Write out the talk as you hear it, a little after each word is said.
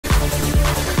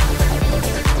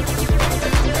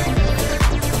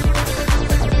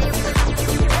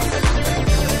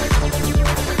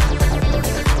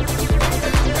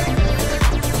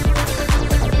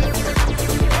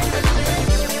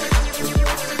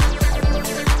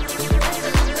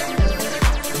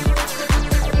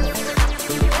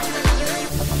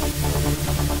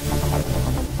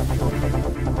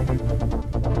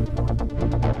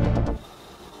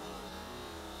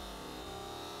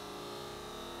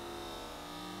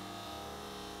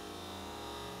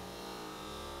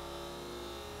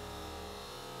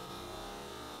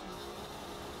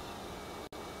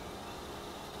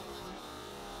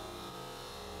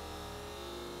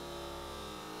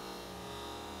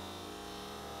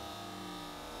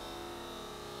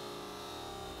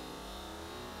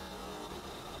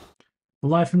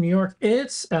Live from New York,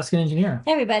 it's Ask an Engineer.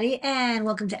 Hey everybody, and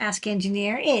welcome to Ask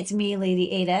Engineer. It's me,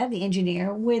 Lady Ada, the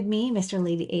engineer, with me, Mr.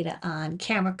 Lady Ada, on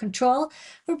camera control.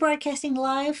 We're broadcasting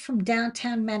live from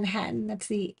downtown Manhattan. That's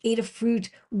the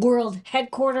Adafruit World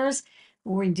Headquarters,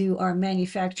 where we do our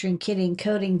manufacturing, kitting,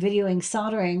 coding, videoing,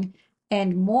 soldering,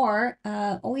 and more.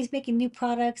 Always making new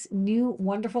products, new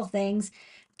wonderful things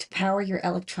to power your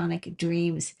electronic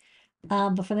dreams.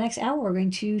 But for the next hour, we're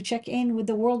going to check in with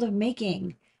the world of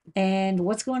making and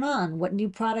what's going on, what new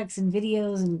products and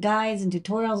videos and guides and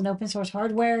tutorials and open source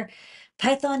hardware,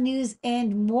 Python news,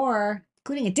 and more,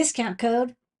 including a discount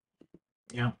code.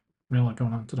 Yeah, we have a lot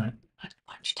going on tonight.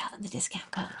 Why don't you tell them the discount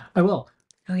code? I will.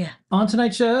 Oh, yeah. On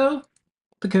tonight's show,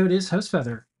 the code is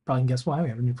HostFeather. Probably can guess why we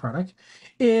have a new product.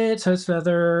 It's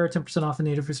HostFeather, 10% off the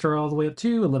native free store all the way up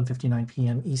to 11:59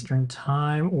 p.m. Eastern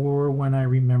Time, or when I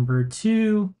remember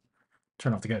to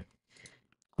turn off the code.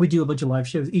 We do a bunch of live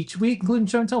shows each week, including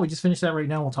Show and Tell. We just finished that right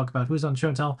now. We'll talk about who's on Show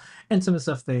and Tell and some of the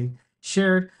stuff they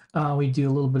shared. We do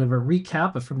a little bit of a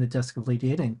recap of From the Desk of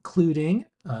Lady Ada, including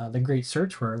the great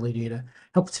search where Lady Ada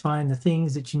helps find the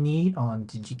things that you need on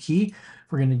DigiKey.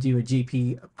 We're going to do a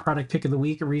JP product pick of the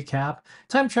week, a recap.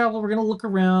 Time travel, we're going to look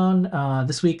around.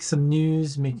 This week, some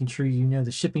news, making sure you know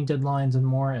the shipping deadlines and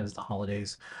more as the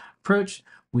holidays approach.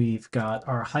 We've got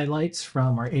our highlights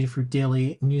from our Adafruit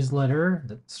Daily newsletter,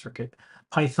 the Circuit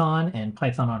Python and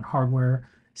Python on hardware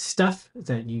stuff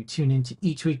that you tune into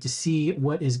each week to see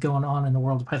what is going on in the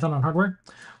world of Python on hardware.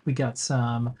 We got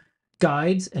some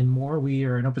guides and more. We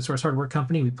are an open source hardware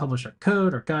company. We publish our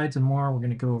code, our guides, and more. We're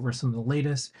going to go over some of the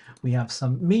latest. We have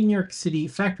some made in New York City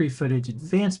factory footage,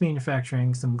 advanced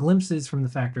manufacturing, some glimpses from the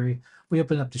factory. We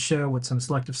open up the show with some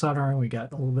selective soldering. We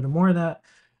got a little bit of more of that.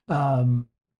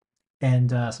 And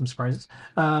some surprises.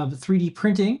 3D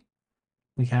printing,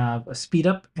 we have a speed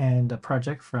up and a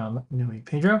project from Noe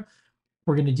Pedro.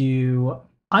 We're going to do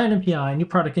Ion MPI, new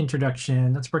product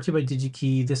introduction. That's brought to you by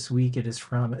DigiKey. This week it is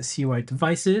from CUI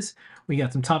Devices. We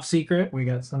got some top secret. We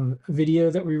got some video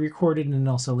that we recorded, and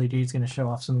also Lady is going to show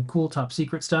off some cool top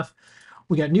secret stuff.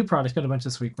 We got new products, got a bunch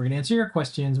this week. We're going to answer your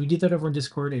questions. We did that over on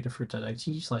Discord,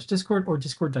 adafruit.it/discord or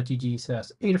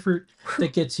discord.gg/adafruit.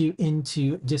 That gets you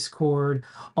into Discord.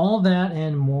 All that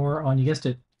and more on, you guessed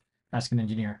it, Ask an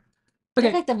Engineer.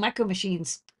 Okay. Like the Micro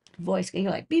Machines voice.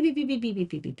 You're like beep, beep, beep, beep, beep, beep,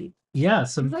 beep, beep, beep. Yeah,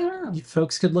 some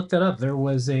folks could look that up. There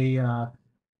was a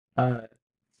actor.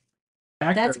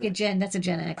 That's a Gen. That's a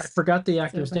Gen X. I forgot the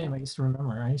actor's name. I used to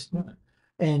remember. I used to know it.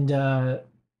 And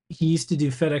he used to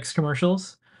do FedEx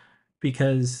commercials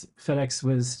because FedEx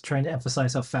was trying to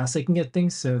emphasize how fast they can get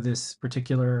things. So this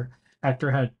particular actor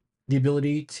had the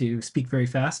ability to speak very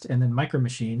fast, and then Micro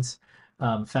Machines,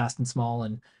 fast and small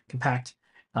and compact,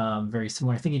 very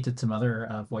similar. I think he did some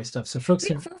other voice stuff. So folks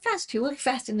can fast too. We're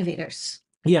fast innovators.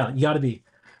 Yeah, you got to be.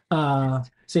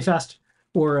 Stay fast,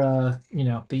 or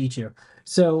they eat you.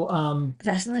 So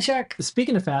Fast and the Shark.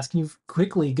 Speaking of fast, can you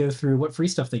quickly go through what free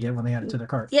stuff they get when they add it to their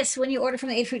cart? Yes, when you order from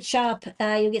the Adafruit shop,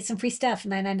 you'll get some free stuff.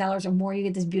 $99 or more, you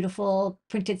get this beautiful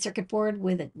printed circuit board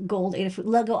with a gold Adafruit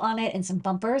logo on it and some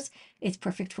bumpers. It's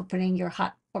perfect for putting your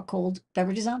hot or cold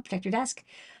beverages on. Protect your desk.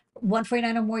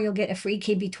 $149 or more, you'll get a free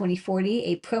KB2040,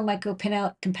 a Pro Micro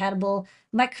pinout compatible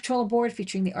microcontroller board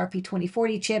featuring the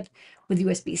RP2040 chip with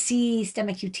USB-C,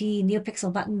 STEMMA QT,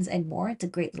 NeoPixel buttons, and more. It's a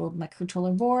great little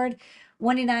microcontroller board.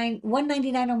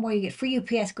 $199 or more, you get free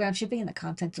UPS ground shipping in the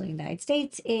continental United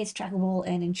States. It's trackable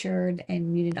and insured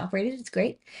and unit operated. It's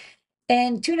great.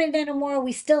 And $299 or more,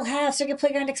 we still have Circuit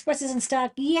Playground Expresses in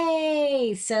stock.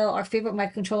 Yay! So our favorite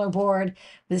microcontroller board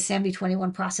with a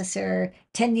SAMD21 processor,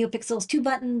 10 NeoPixels, 2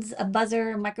 buttons, a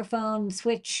buzzer, microphone,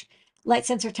 switch, light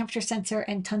sensor, temperature sensor,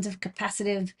 and tons of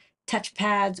capacitive touch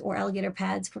pads or alligator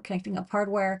pads for connecting up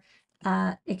hardware.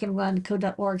 It can run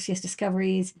code.org, CS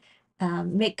Discoveries,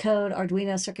 MakeCode,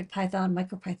 Arduino, CircuitPython,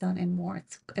 MicroPython, and more.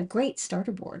 It's a great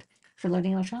starter board for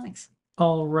learning electronics.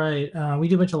 All right. We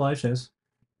do a bunch of live shows.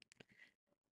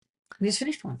 We just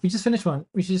finished one. We just finished one.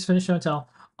 We just finished Show and Tell.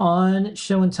 On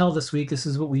Show and Tell this week, this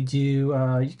is what we do.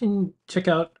 You can check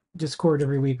out Discord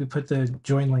every week. We put the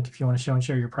join link if you want to show and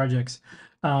share your projects.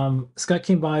 Scott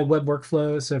came by Web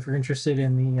Workflow, so if you're interested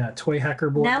in the toy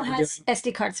hacker board, now has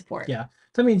SD card support. Yeah,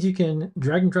 that means you can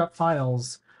drag and drop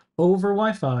files over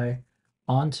Wi-Fi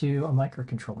onto a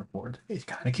microcontroller board. It's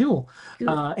kind of cool.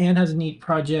 Anne has a neat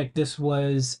project. This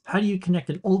was how do you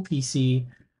connect an old PC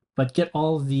but get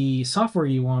all the software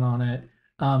you want on it?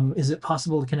 Is it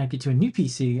possible to connect it to a new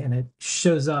PC and it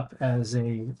shows up as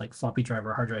a floppy drive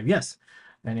or hard drive? Yes.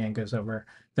 And Anne goes over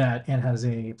that. Anne has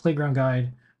a playground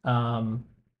guide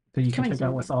that you can check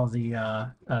out with all the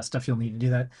stuff you'll need to do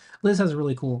that. Liz has a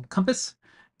really cool compass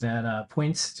that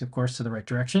points, of course, to the right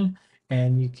direction.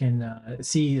 and you can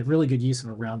see a really good use of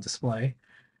a round display.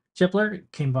 Jepler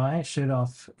came by, showed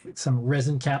off some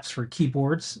resin caps for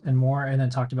keyboards and more, and then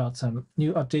talked about some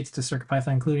new updates to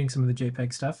CircuitPython, including some of the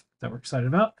JPEG stuff that we're excited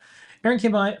about. Aaron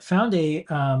came by, found a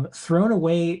thrown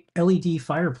away LED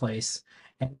fireplace,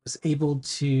 and was able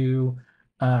to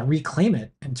reclaim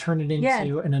it and turn it Yeah.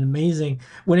 into an amazing.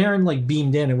 When Aaron like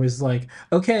beamed in, it was like,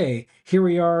 okay, here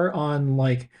we are on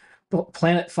like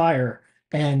Planet Fire,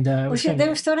 and it Well, was they kind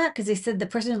were of thrown out because they said the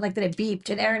person didn't like that it beeped,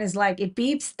 and Aaron is like, it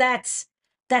beeps.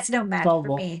 That's no match for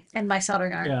solvable. me and my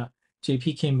soldering iron. Yeah.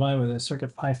 JP came by with a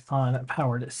CircuitPython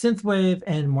powered synthwave,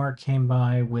 and Mark came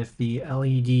by with the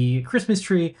LED Christmas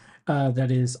tree that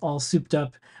is all souped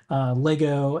up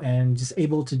Lego and just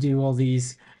able to do all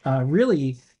these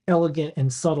really elegant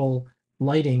and subtle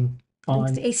lighting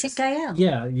Thanks on. to Async IO.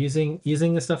 Yeah,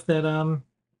 using the stuff that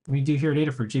we do here at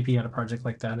Adafruit. JP had a project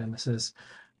like that, and this is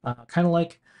kind of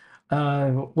like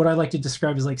what I like to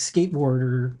describe as like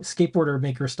skateboarder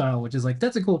maker style, which is like,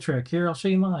 that's a cool trick. Here, I'll show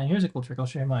you mine. Here's a cool trick. I'll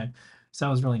show you mine. So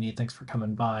that was really neat. Thanks for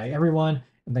coming by, everyone,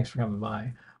 and thanks for coming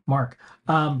by, Mark.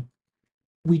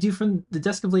 We do From the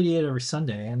Desk of Lady Ada every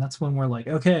Sunday, and that's when we're like,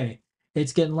 okay,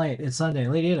 it's getting late. It's Sunday.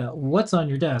 Lady Ada, what's on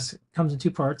your desk? Comes in two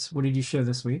parts. What did you show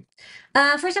this week?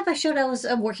 First up, I showed I was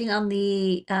working on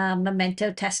the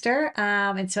Memento tester,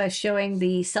 and so I was showing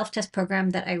the self-test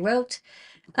program that I wrote.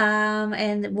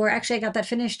 And I got that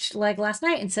finished like last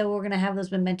night, and so we're gonna have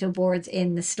those Memento boards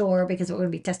in the store because we're gonna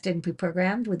be tested and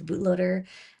pre-programmed with bootloader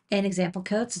and example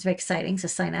codes. It's very exciting, so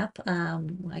sign up.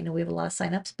 I know we have a lot of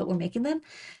signups, but we're making them.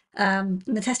 And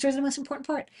the tester is the most important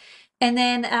part. And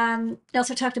then I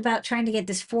also talked about trying to get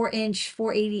this 4-inch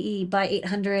 480 by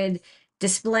 800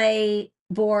 display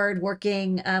board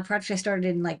working. Project I started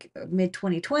in like mid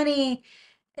 2020.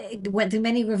 It went through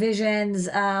many revisions,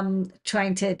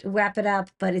 trying to wrap it up,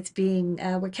 but it's being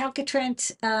we're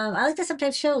Calcatrant. I like to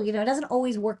sometimes show, it doesn't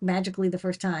always work magically the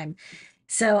first time.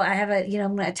 So I have I'm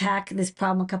going to attack this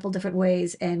problem a couple different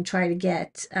ways and try to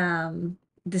get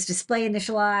this display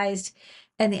initialized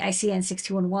and the ICN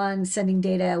 6211 sending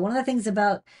data. One of the things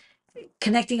about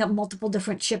connecting up multiple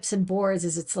different chips and boards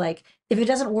is it's like, if it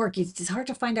doesn't work, it's hard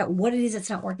to find out what it is that's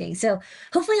not working. So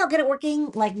hopefully I'll get it working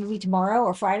like maybe tomorrow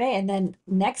or Friday, and then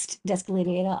next Desk of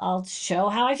Lady Ada, I'll show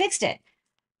how I fixed it.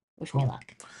 Wish me Cool.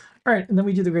 luck. All right, and then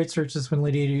we do the great searches when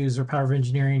Lady Ada uses her power of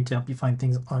engineering to help you find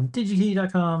things on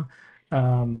digikey.com.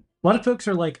 A lot of folks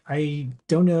are like, I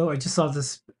don't know. I just saw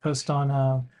this post on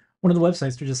one of the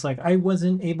websites. They're just like, I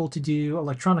wasn't able to do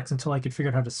electronics until I could figure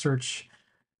out how to search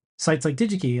sites like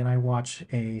DigiKey, and I watch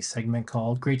a segment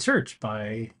called Great Search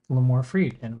by Lamore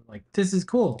Freed, and I'm like, this is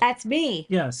cool. That's me.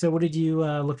 Yeah. So what did you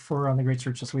look for on the Great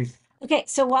Search this week? Okay,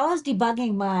 so while I was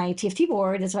debugging my TFT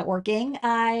board, it's not working.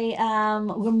 I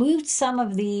removed some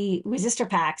of the resistor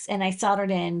packs and I soldered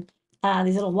in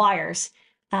these little wires,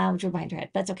 which were behind your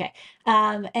head. But that's okay.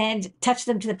 And touched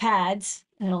them to the pads.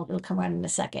 And it'll come around in a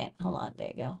second. Hold on,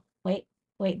 there you go.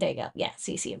 Wait, there you go. Yeah,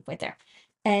 see it right there.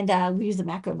 And we use the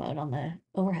macro mode on the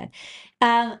overhead.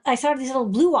 I soldered these little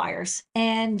blue wires,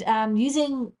 and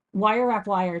using wire wrap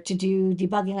wire to do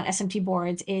debugging on SMT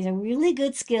boards is a really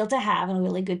good skill to have and a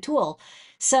really good tool.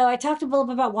 So I talked a little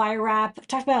bit about wire wrap. I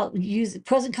talked about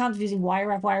pros and cons of using wire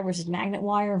wrap wire versus magnet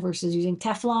wire versus using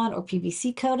Teflon or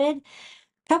PVC coated.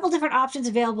 A couple different options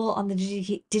available on the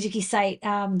DigiKey site.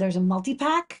 There's a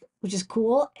multi-pack, which is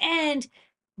cool, and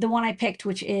the one I picked,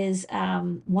 which is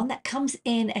one that comes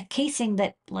in a casing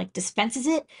that like dispenses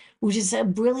it, which is a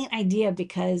brilliant idea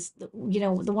because the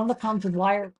one of the problems with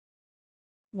wire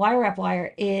wrap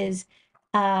wire is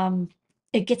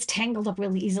it gets tangled up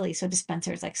really easily. So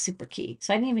dispenser is like super key.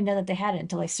 So I didn't even know that they had it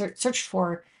until I searched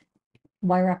for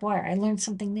wire wrap wire. I learned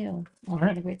something new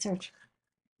on the Great Search.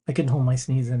 I couldn't hold my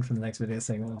sneeze in for the next video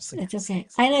segment. It's okay.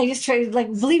 I know. You just try, like,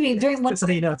 believe me, during one, so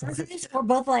you know, we're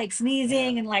both like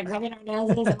sneezing and like rubbing our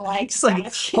noses and like just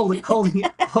like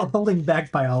holding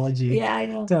back biology. Yeah, I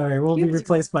know. Don't worry, we'll be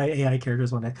replaced by AI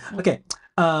characters one day. Okay.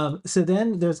 So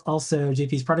then there's also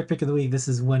JP's product pick of the week. This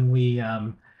is when we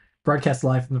broadcast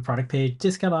live from the product page.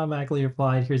 Discount automatically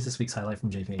applied. Here's this week's highlight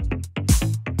from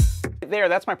JP. There,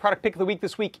 that's my product pick of the week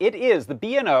this week. It is the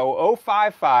B&O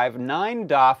 055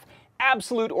 9DOF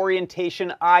Absolute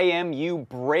Orientation IMU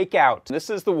Breakout. This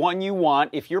is the one you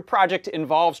want if your project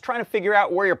involves trying to figure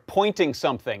out where you're pointing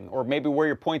something, or maybe where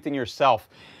you're pointing yourself.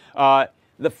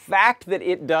 The fact that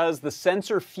it does the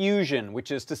sensor fusion, which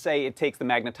is to say it takes the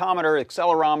magnetometer,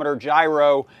 accelerometer,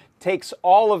 gyro, takes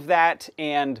all of that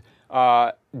and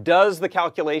does the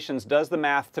calculations, does the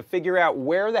math to figure out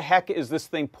where the heck is this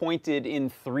thing pointed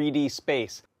in 3D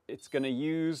space. It's going to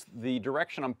use the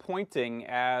direction I'm pointing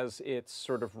as its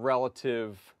sort of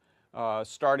relative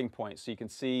starting point. So you can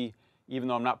see, even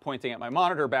though I'm not pointing at my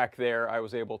monitor back there, I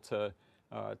was able to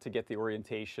get the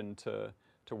orientation to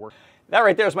work. That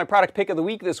right there is my product pick of the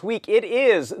week this week. It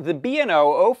is the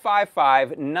B&O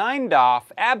 055 9DOF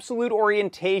Absolute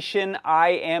Orientation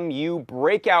IMU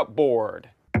Breakout Board.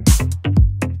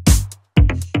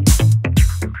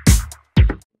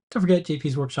 Don't forget,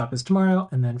 JP's workshop is tomorrow,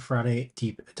 and then Friday,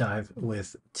 deep dive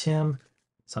with Tim.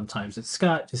 Sometimes it's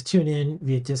Scott. Just tune in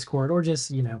via Discord, or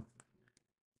just,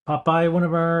 pop by one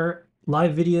of our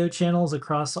live video channels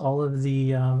across all of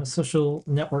the social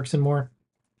networks and more.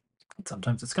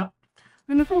 Sometimes it's Scott.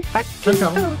 Gonna go back No in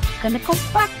trouble. Gonna go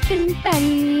back in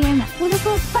time. Gonna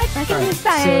go back All in right,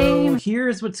 so time.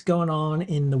 here's what's going on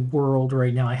in the world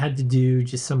right now. I had to do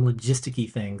just some logisticy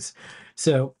things.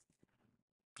 So,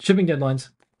 shipping deadlines.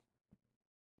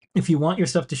 If you want your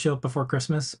stuff to show up before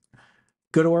Christmas,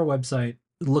 go to our website,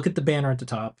 look at the banner at the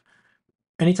top.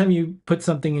 Anytime you put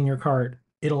something in your cart,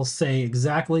 it'll say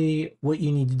exactly what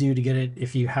you need to do to get it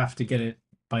if you have to get it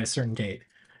by a certain date.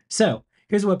 So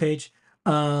here's a webpage.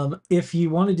 If you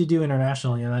wanted to do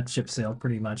international, that ship sailed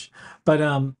pretty much. But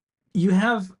you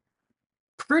have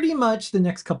pretty much the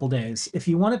next couple days. If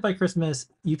you want it by Christmas,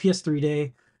 UPS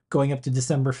 3-day going up to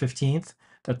December 15th.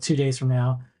 That's 2 days from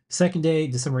now. Second day,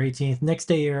 December 18th. Next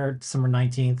day air, December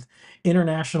 19th.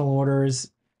 International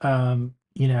orders,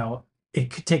 it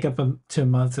could take up to a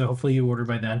month, so hopefully you order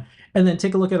by then. And then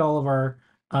take a look at all of our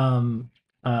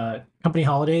company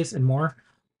holidays and more.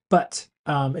 But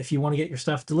if you want to get your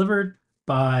stuff delivered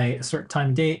by a certain time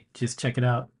and date, just check it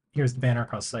out. Here's the banner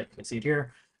across the site. You can see it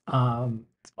here.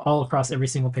 All across every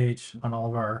single page on all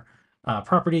of our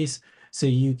properties, so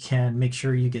you can make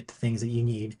sure you get the things that you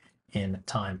need in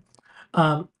time.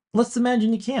 Let's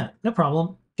imagine you can't. No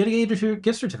problem. Get a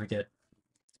gift certificate.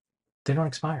 They don't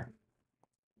expire.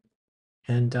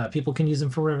 And people can use them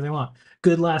for whatever they want.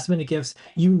 Good last minute gifts.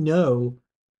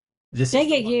 This They is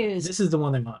get used. This is the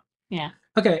one they want. Yeah.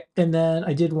 Okay, and then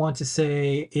I did want to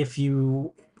say, if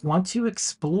you want to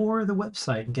explore the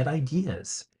website and get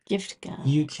ideas, Gift guide.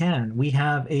 you can. We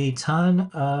have a ton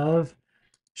of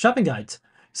shopping guides.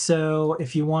 So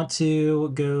if you want to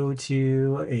go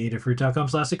to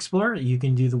adafruit.com/explore, you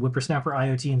can do the Whippersnapper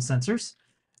IoT and sensors.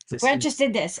 Brent just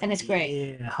did this, and it's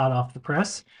great. Yeah, hot off the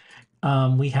press.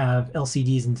 We have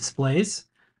LCDs and displays.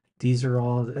 These are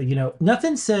all,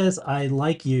 nothing says I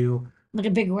like you Like a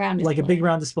big round. like a display. big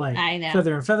round display. I know.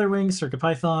 Feather and Featherwings,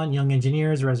 CircuitPython, Young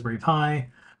Engineers, Raspberry Pi,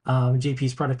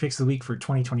 JP's product picks of the week for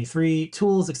 2023,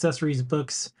 tools, accessories,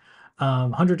 books,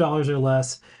 $100 or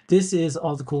less. This is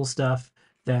all the cool stuff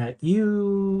that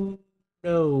will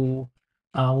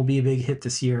be a big hit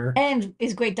this year. And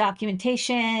is great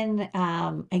documentation,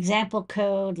 example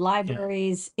code,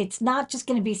 libraries. It's not just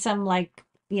going to be some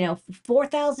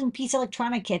 4,000 piece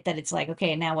electronic kit that it's like,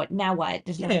 okay, now what?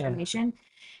 There's no information.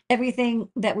 Everything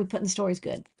that we put in the store is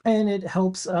good. And it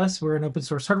helps us. We're an open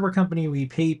source hardware company. We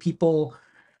pay people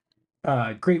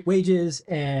great wages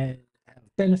and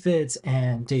benefits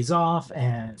and days off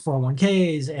and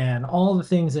 401ks and all the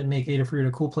things that make Adafruit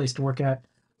a cool place to work at.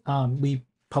 We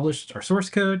published our source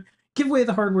code, give away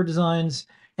the hardware designs,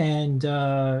 and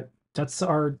that's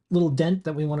our little dent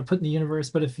that we want to put in the universe.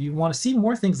 But if you want to see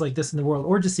more things like this in the world,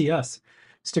 or just see us,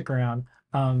 stick around.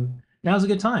 Now's a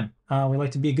good time. We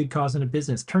like to be a good cause in a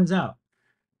business. Turns out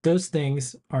those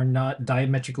things are not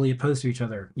diametrically opposed to each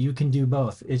other. You can do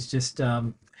both. It's just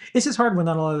hard when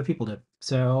not a lot of other people do.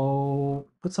 So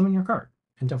put some in your cart,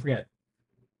 and don't forget,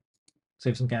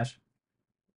 save some cash,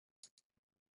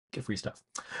 get free stuff.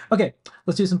 Okay,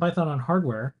 let's do some Python on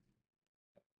hardware.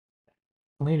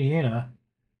 Lady Anna.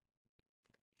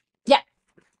 Yeah.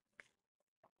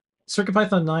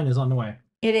 CircuitPython 9 is on the way.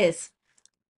 It is.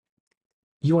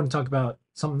 You want to talk about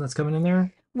something that's coming in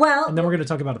there? Well, And then we're going to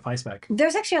talk about a PySpec.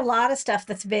 there's actually a lot of stuff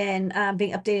that's been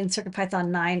being updated in CircuitPython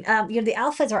 9. The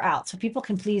alphas are out, so people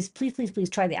can please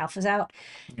try the alphas out.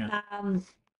 Yeah.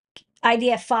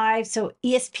 IDF 5, so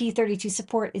ESP32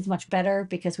 support is much better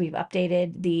because we've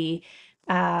updated the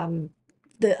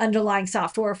underlying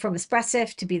software from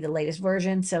Espressif to be the latest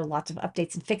version. So lots of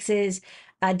updates and fixes.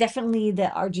 Definitely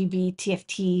the RGB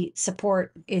TFT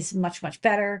support is much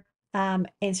better. In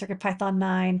CircuitPython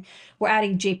 9, we're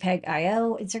adding JPEG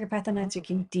IO in CircuitPython 9, so you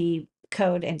can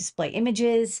decode and display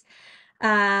images.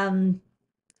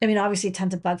 Obviously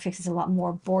tons of bug fixes, a lot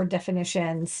more board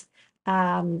definitions,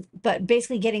 but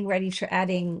basically getting ready for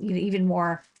adding even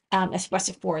more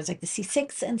Espressif boards like the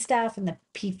C6 and stuff, and the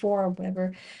P4 or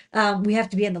whatever. We have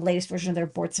to be in the latest version of their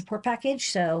board support package,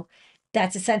 so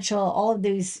that's essential. All of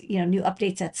these new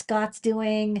updates that Scott's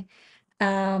doing.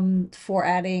 for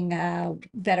adding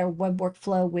better web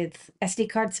workflow with SD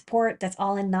card support. That's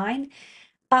all in 9.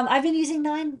 I've been using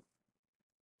 9.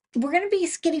 We're going to be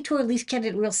getting to a release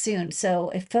candidate real soon. So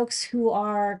if folks who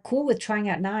are cool with trying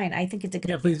out 9, I think it's a good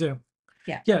Yeah, please do.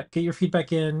 Yeah. Yeah, get your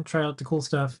feedback in, try out the cool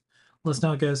stuff. Let us know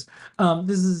how it goes.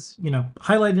 This is,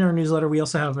 highlighted in our newsletter. We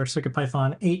also have our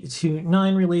CircuitPython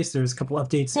 8.2.9 release. There's a couple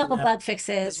updates in couple that bug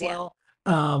fixes. as well.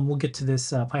 We'll get to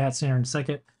this Pi-Hat standard in a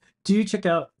second. Do check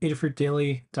out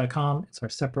adafruitdaily.com. It's our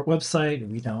separate website.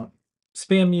 We don't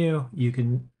spam you. You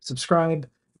can subscribe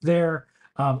there.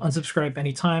 Unsubscribe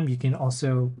anytime. You can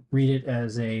also read it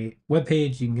as a web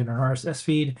page. You can get an RSS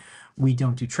feed. We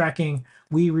don't do tracking.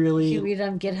 We You really can read it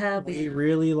on GitHub. we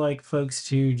really like folks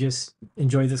to just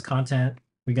enjoy this content.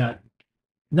 We got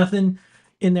nothing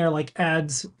in there like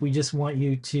ads. We just want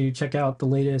you to check out the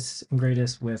latest and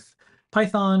greatest with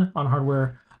Python on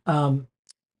hardware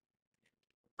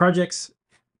projects.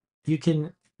 You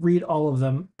can read all of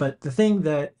them, but the thing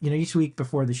that each week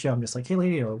before the show, I'm just like, hey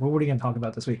lady, what are we going to talk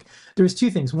about this week? There's two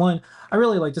things. One, I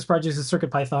really like this project. Is a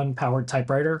CircuitPython powered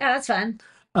typewriter. Oh, that's fun.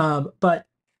 But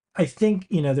I think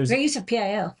there's Great use of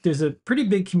PIO. there's a pretty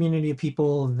big community of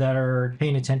people that are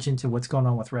paying attention to what's going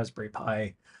on with Raspberry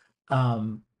Pi.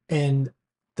 And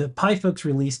the Pi folks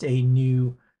released a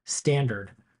new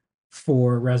standard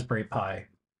for Raspberry Pi.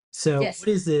 So Yes. what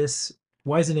is this?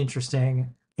 Why is it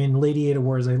interesting? In Lady Ada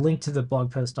Wars, I linked to the blog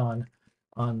post on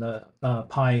the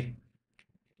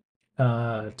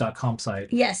pi.com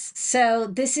site. Yes. So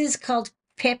this is called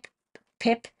PIP.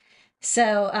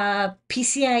 So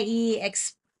PCIe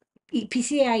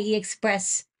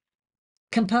Express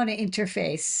component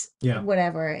interface. Yeah.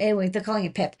 Whatever. Anyway, they're calling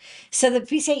it PIP. So the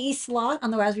PCIe slot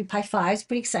on the Raspberry Pi 5 is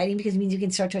pretty exciting because it means you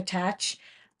can start to attach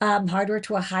hardware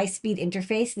to a high-speed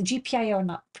interface. The GPIO are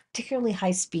not particularly high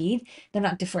speed. They're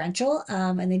not differential,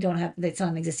 and they don't have, it's not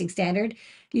an existing standard.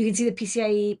 You can see the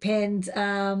PCIe pins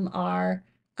are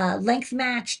length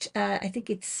matched. I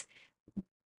think it's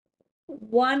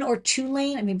 1 or 2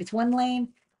 lane. I mean, it's 1 lane.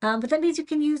 But that means you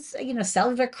can use,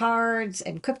 cellular cards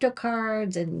and crypto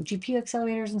cards and GPU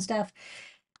accelerators and stuff.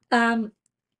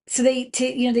 So they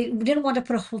didn't want to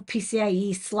put a whole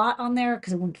PCIe slot on there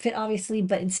because it wouldn't fit, obviously.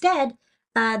 But instead,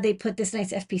 they put this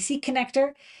nice FPC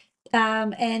connector.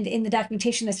 And in the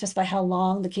documentation, they specify how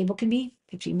long the cable can be,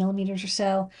 15 millimeters or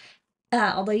so.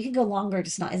 Although you can go longer, it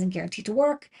just isn't guaranteed to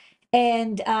work.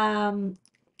 And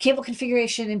cable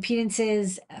configuration,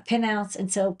 impedances, pinouts,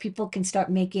 and so people can start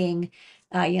making,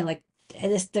 like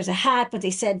there's a hat, but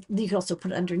they said you could also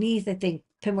put it underneath. I think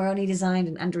Pimoroni designed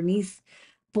an underneath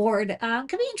board.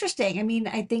 Could be interesting. I mean,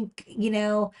 I think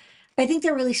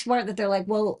they're really smart that they're like,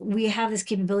 well, we have this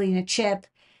capability in a chip.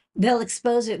 They'll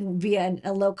expose it via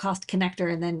a low cost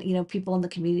connector, and then people in the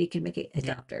community can make it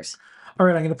adapters. All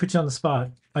right, I'm going to put you on the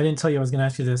spot. I didn't tell you I was going to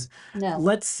ask you this. No.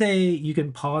 Let's say you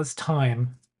can pause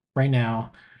time right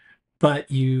now,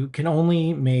 but you can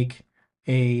only make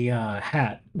a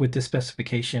hat with this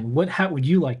specification. What hat would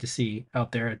you like to see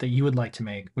out there that you would like to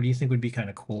make? What do you think would be kind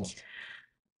of cool?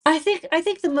 I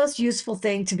think the most useful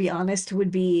thing, to be honest,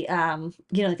 would be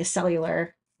like a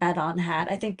cellular add-on hat.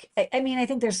 I think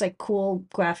there's like cool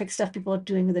graphic stuff people are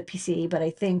doing with the PC, but I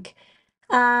think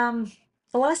a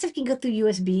lot of stuff can go through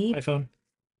USB. iPhone.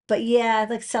 But yeah,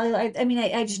 like cellular.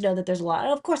 I just know that there's a lot.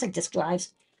 Of course, like disk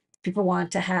drives. People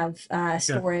want to have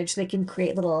storage. They can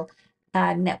create little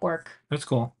network, That's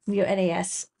cool.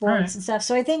 NAS boards Alright. and stuff.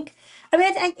 So I think,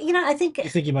 I think You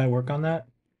think you might work on that?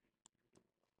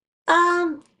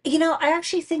 I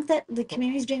actually think that the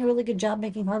community is doing a really good job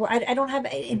making hardware. I don't have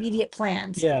immediate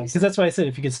plans. Yeah, because that's why I said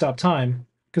if you could stop time,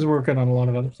 because we're working on a lot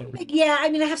of other stuff. Yeah, I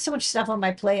have so much stuff on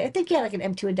my plate. I think like an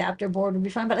M2 adapter board would be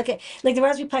fine. But like the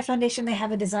Raspberry Pi Foundation, they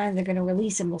have a design they're going to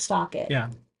release and we'll stock it. Yeah,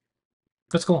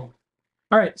 that's cool.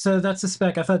 All right, so that's the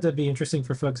spec. I thought that'd be interesting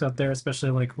for folks out there,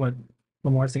 especially like what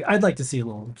Lamar's thinking. I'd like to see a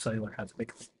little cellular hat to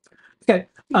make. Okay,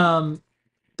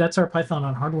 that's our Python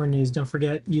on hardware news. Don't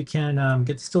forget, you can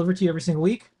get this delivered to you every single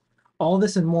week. All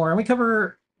this and more, and we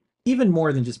cover even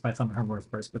more than just Python on hardware, of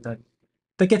course, but that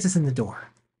gets us in the door.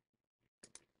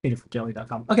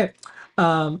 adafruitdaily.com. Okay,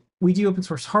 we do open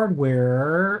source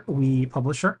hardware. We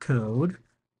publish our code.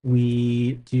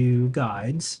 We do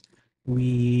guides.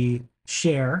 We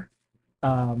share.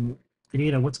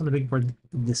 What's on the big board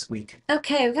this week?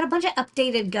 Okay, we've got a bunch of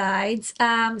updated guides.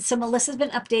 So Melissa's been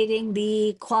updating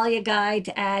the Qualia guide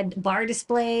to add bar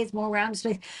displays, more round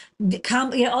displays,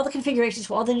 all the configurations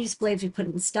for all the new displays we put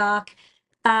in stock.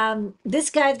 This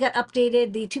guide got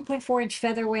updated. The 2.4-inch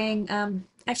feather wing.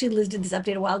 Actually, Liz did this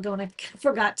update a while ago, and I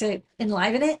forgot to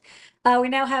enliven it. We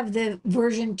now have the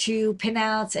version 2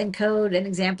 pinouts and code and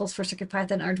examples for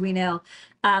CircuitPython Arduino.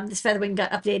 This feather wing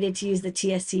got updated to use the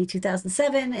TSC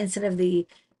 2007 instead of the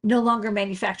no longer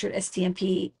manufactured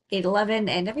STMP 811,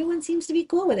 and everyone seems to be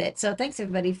cool with it. So thanks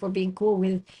everybody for being cool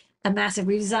with a massive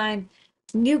redesign.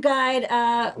 New guide,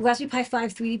 Raspberry Pi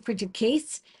 5 3D printed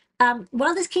case.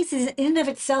 While this case is in and of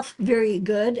itself very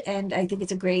good, and I think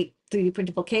it's a great 3D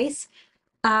printable case,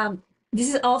 this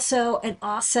is also an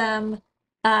awesome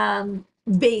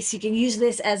base. You can use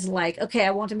this as like, okay,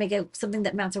 I want to make something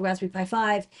that mounts a Raspberry Pi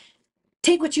 5.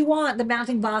 Take what you want, the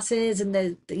mounting bosses and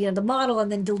the model,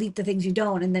 and then delete the things you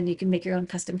don't, and then you can make your own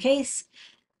custom case.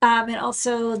 And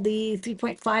also the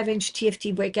 3.5-inch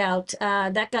TFT breakout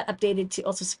that got updated to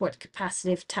also support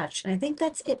capacitive touch. And I think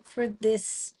that's it for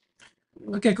this.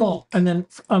 Okay, cool. And then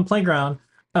on Playground,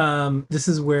 this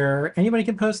is where anybody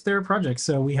can post their projects.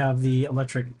 So we have the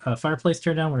electric fireplace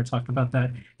teardown. We were talking about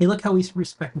that. Hey, look how we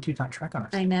respect and two-dot track on our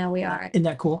I know we are. Isn't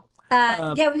that cool?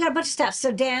 Yeah, we got a bunch of stuff.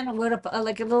 So Dan wrote up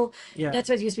like a little, Yeah. that's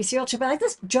what USB serial chip. I like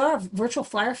this jar of virtual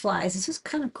fireflies. This is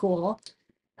kind of cool.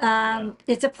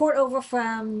 It's a port over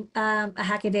from a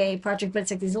Hackaday project, but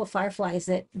it's like these little fireflies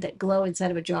that glow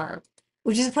inside of a jar,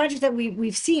 which is a project that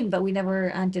we've seen, but we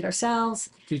never did ourselves.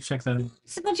 Do check that out.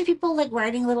 It's a bunch of people like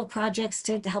writing little projects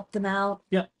to help them out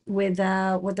with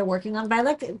what they're working on. But I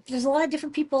like that there's a lot of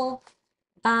different people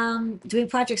doing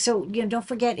projects. So, don't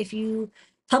forget, if you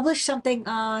publish something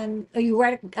on, or you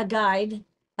write a guide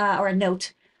or a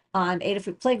note on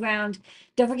Adafruit Playground,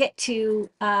 don't forget to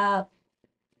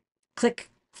click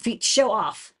show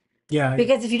off. Yeah.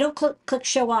 Because if you don't click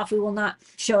show off, we will not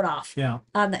show it off. Yeah.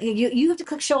 You have to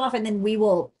click show off, and then we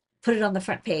will put it on the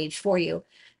front page for you.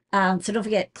 So don't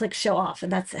forget, click show off, and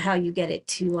that's how you get it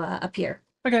to appear.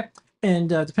 Okay. And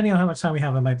depending on how much time we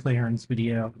have, I might play her in this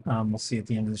video. We'll see at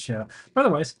the end of the show. But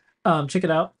otherwise, check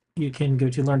it out. You can go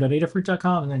to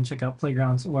learn.adafruit.com and then check out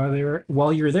Playgrounds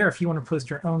while you're there if you want to post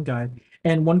your own guide.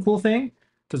 And one cool thing,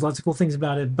 there's lots of cool things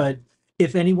about it, but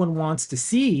if anyone wants to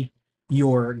see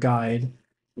your guide,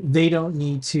 they don't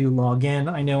need to log in.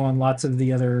 I know on lots of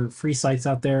the other free sites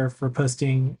out there for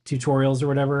posting tutorials or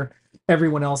whatever,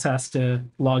 everyone else has to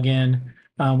log in.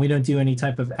 We don't do any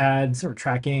type of ads or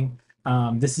tracking.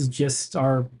 This is just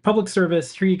our public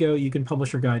service. Here you go. You can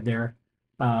publish your guide there.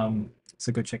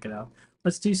 So go check it out.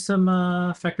 Let's do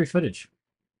some factory footage.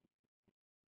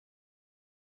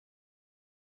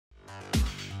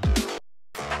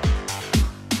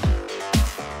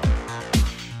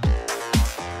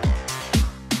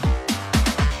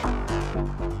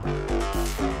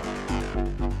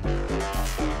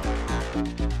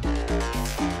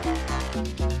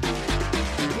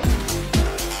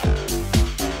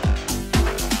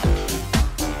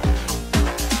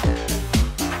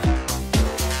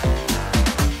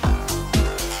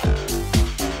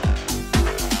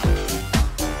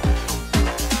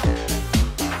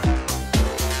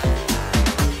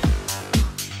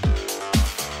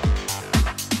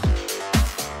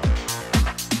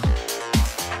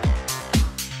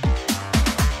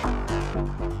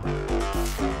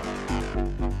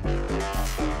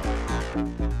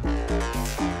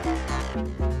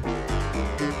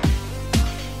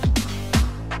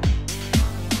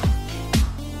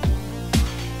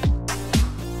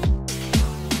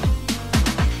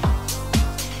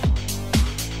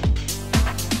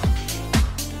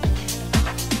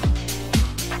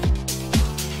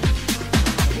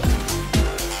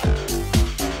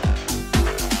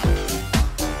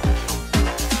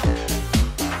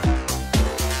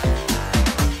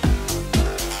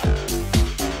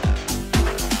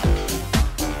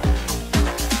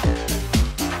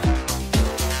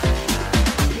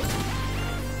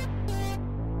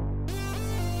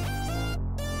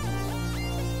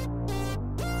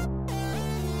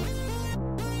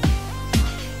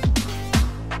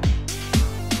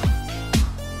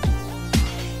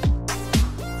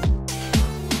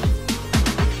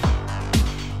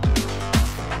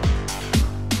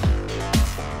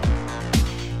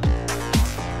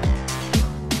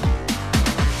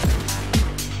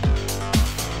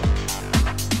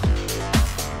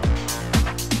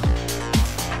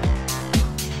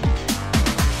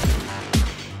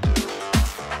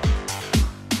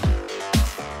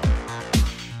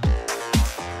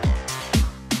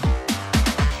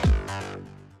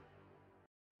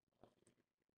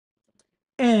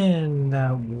 And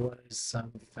that was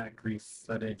some factory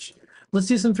footage. Let's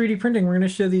do some 3D printing. We're going to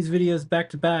show these videos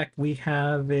back to back. We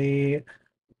have a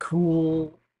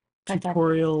cool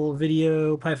tutorial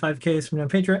video Pi 5 case from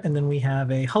Petra, and then we have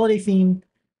a holiday themed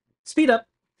speed up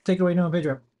Take it away, Noah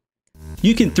Pedro.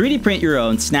 You can 3D print your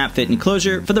own snap-fit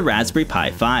enclosure for the Raspberry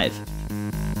Pi 5.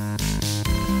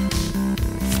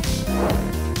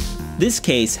 This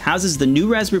case houses the new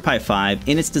Raspberry Pi 5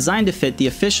 and it's designed to fit the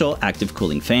official active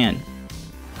cooling fan.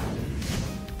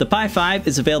 The Pi 5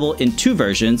 is available in two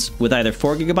versions with either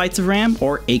 4GB of RAM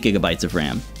or 8GB of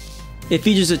RAM. It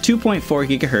features a 2.4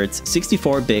 GHz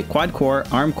 64-bit quad-core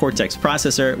ARM Cortex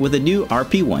processor with a new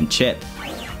RP1 chip.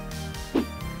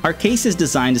 Our case is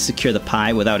designed to secure the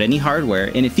Pi without any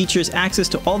hardware, and it features access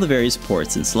to all the various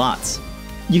ports and slots.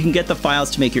 You can get the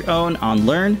files to make your own on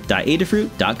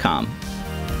learn.adafruit.com.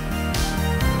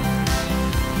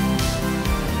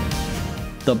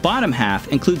 The bottom half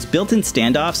includes built-in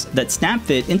standoffs that snap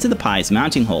fit into the Pi's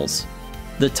mounting holes.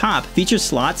 The top features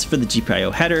slots for the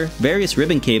GPIO header, various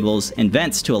ribbon cables, and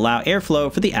vents to allow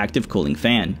airflow for the active cooling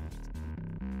fan.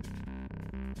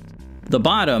 The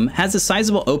bottom has a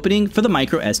sizable opening for the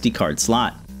micro SD card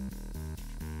slot.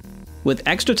 With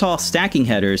extra tall stacking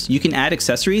headers, you can add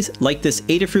accessories like this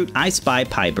Adafruit iSpy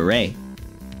Pi Beret.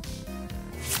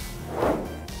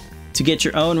 To get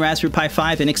your own Raspberry Pi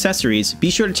 5 and accessories, be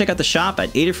sure to check out the shop at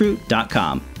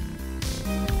adafruit.com.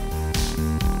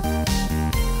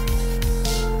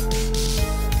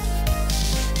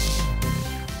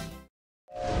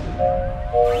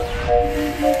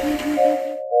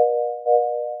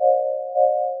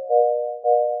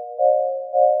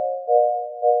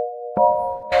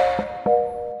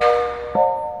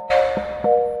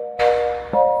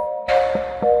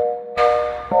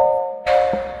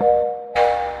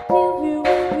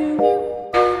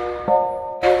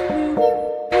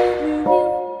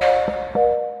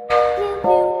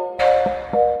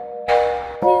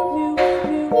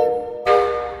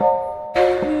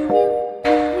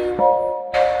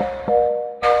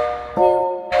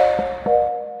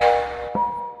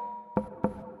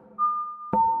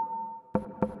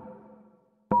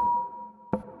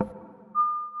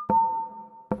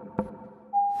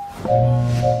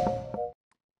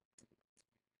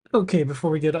 Okay,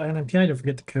 before we go to INMPI, don't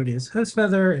forget the code is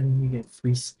HostFeather, and you get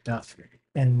free stuff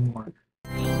and more.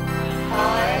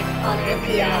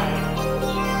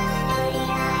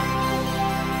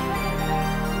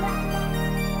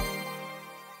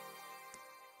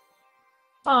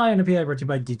 INMPI brought to you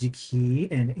by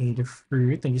DigiKey and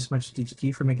Adafruit. Thank you so much,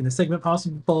 DigiKey, for making this segment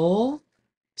possible.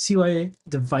 CUI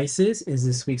Devices is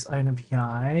this week's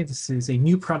INMPI. This is a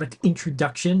new product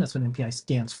introduction. That's what NPI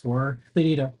stands for.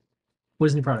 Lady Ada, what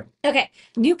is new product? Okay,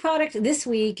 new product this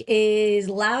week is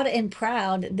Loud and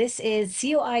Proud. This is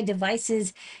CUI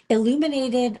Devices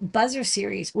Illuminated Buzzer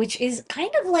Series, which is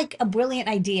kind of like a brilliant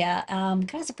idea.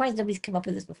 Kind of surprised nobody's come up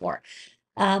with this before.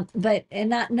 But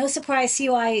no surprise,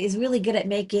 CUI is really good at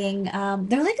making. I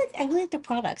really like their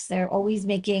products. They're always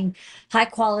making high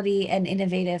quality and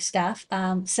innovative stuff.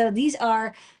 So these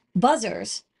are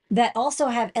buzzers that also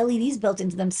have LEDs built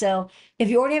into them. So if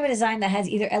you already have a design that has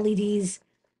either LEDs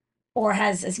or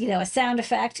has a sound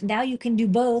effect, now you can do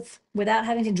both without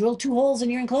having to drill 2 holes in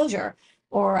your enclosure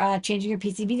or changing your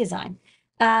PCB design.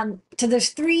 So there's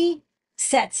 3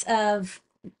 sets of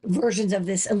versions of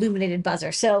this illuminated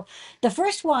buzzer. So the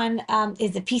first one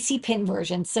is the PC pin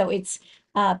version. So it's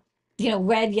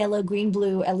red, yellow, green,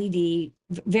 blue LED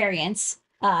variants.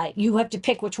 You have to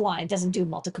pick which one. It doesn't do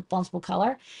multiple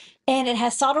color. And it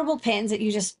has solderable pins that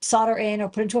you just solder in or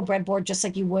put into a breadboard just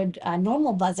like you would a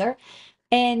normal buzzer.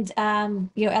 And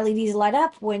LEDs light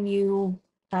up when you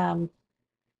apply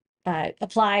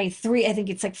 3, I think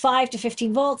it's like 5 to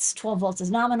 15 volts, 12 volts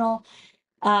is nominal.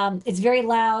 It's very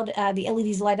loud. The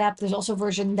LEDs light up. There's also a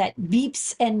version that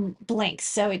beeps and blinks.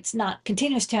 So it's not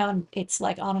continuous tone. It's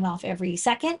like on and off every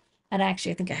second. And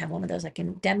actually, I think I have one of those. I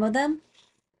can demo them.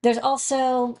 There's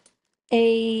also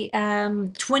a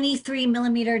 23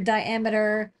 millimeter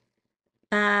diameter,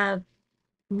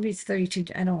 maybe it's 32.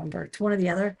 I don't remember. It's one or the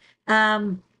other.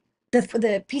 The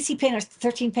PC pin is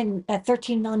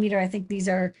 13 millimeter. I think these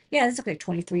are, this looks like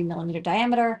 23 millimeter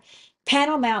diameter.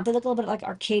 Panel mount, they look a little bit like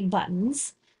arcade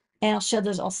buttons. And I'll show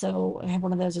those also. I have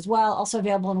one of those as well. Also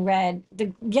available in red.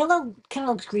 The yellow kind of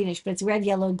looks greenish, but it's red,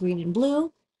 yellow, green, and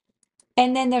blue.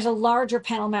 And then there's a larger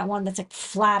panel mount one that's like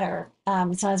flatter.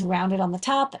 It's not as rounded on the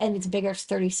top, and it's bigger. It's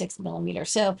 36 millimeter.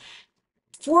 So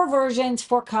 4 versions,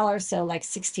 4 colors. So like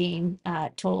 16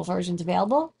 total versions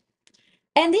available.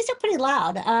 And these are pretty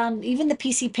loud. Even the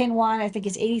PC pin one, I think,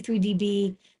 is 83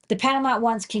 dB. The panel mount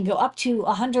ones can go up to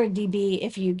 100 dB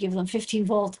if you give them 15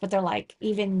 volts, but they're like,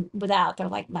 even without, they're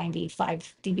like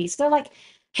 95 dB. So they're like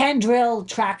hand drill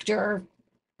tractor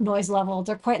noise level.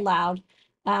 They're quite loud.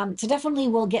 So definitely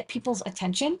will get people's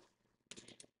attention.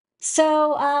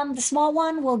 So the small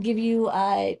one will give you,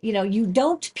 you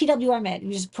don't PWM it.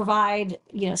 You just provide,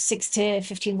 6 to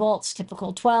 15 volts,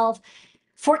 typical 12,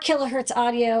 4 kilohertz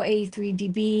audio, 83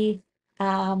 dB.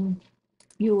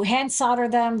 You hand solder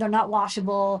them. They're not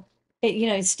washable.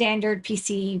 It's standard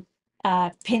PC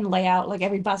pin layout. Like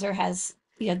every buzzer has,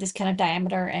 this kind of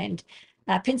diameter and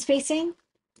pin spacing.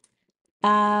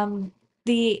 The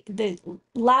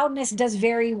loudness does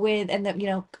vary with, and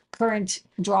the current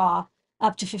draw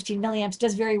up to 15 milliamps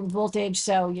does vary with voltage.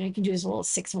 So you can do as little as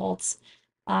 6 volts.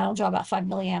 It'll draw about 5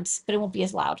 milliamps, but it won't be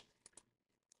as loud.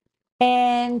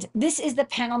 And this is the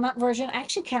panel mount version. I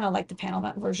actually kind of like the panel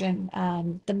mount version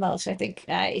the most. I think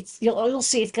you'll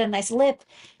see it's got a nice lip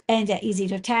and easy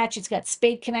to attach. It's got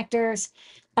spade connectors.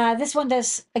 This one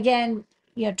does, again,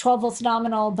 12 volts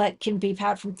nominal, but can be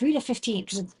powered from 3 to 15,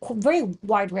 which is a very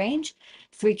wide range.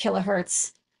 3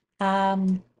 kilohertz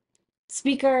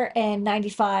speaker and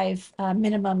 95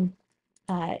 minimum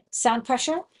sound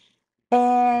pressure.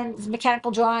 And it's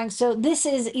mechanical drawing. So this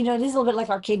is, it is a little bit like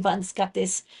arcade buttons. It's got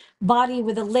this body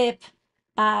with a lip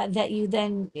that you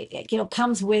then,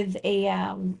 comes with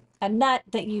a nut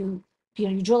that you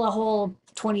drill a hole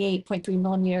 28.3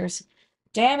 millimeters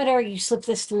diameter. You slip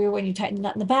this through and you tighten the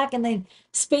nut in the back, and then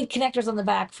spade connectors on the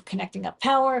back for connecting up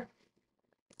power.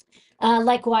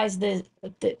 Likewise, the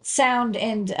sound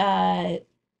and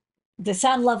the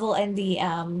sound level and the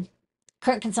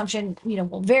current consumption,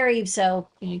 will vary. So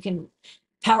you can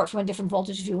power it from a different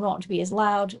voltage if you want it to be as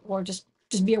loud, or just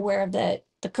be aware of the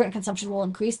current consumption will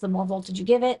increase the more voltage you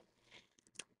give it.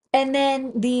 And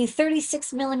then the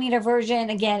 36 millimeter version,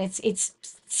 again, it's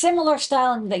similar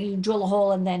style in that you drill a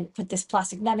hole and then put this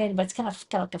plastic nut in, but it's kind of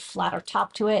got like a flatter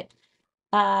top to it.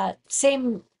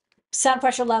 Same sound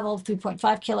pressure level,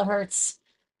 3.5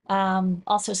 kilohertz.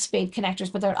 Also spade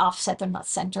connectors, but they're offset, they're not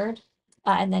centered.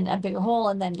 And then a bigger hole,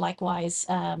 and then likewise,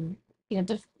 the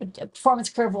performance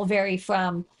curve will vary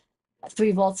from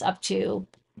 3 volts up to,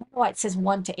 I don't know why it says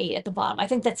 1 to 8 at the bottom. I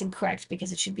think that's incorrect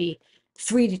because it should be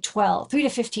 3 to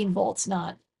 15 volts,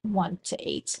 not 1 to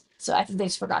 8. So I think they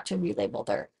just forgot to relabel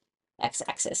their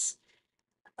x-axis.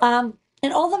 And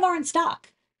all of them are in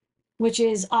stock, which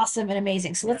is awesome and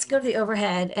amazing. So let's go to the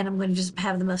overhead, and I'm going to just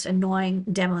have the most annoying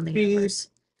demo in the universe.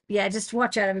 Yeah, just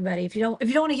watch out, everybody. If you don't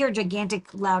want to hear a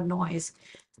gigantic loud noise,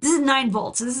 this is 9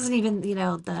 volts, so this isn't even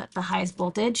the highest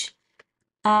voltage.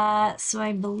 So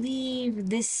I believe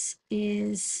this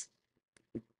is,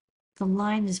 the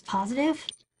line is positive.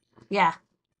 Yeah,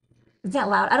 it's not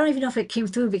loud. I don't even know if it came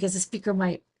through because the speaker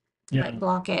might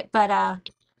block it, but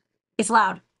it's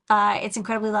loud. It's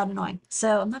incredibly loud and annoying.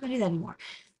 So I'm not gonna do that anymore.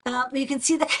 You can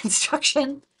see the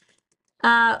construction.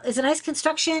 It's a nice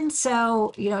construction.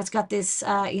 So, it's got this,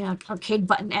 arcade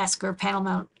button-esque or panel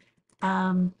mount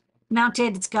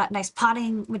mounted. It's got nice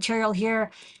potting material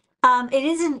here. It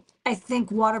isn't, I think,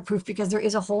 waterproof because there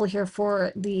is a hole here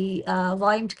for the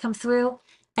volume to come through.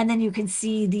 And then you can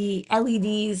see the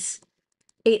LEDs,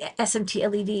 8 SMT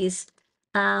LEDs,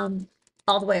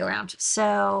 all the way around.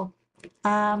 So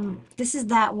this is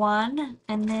that one.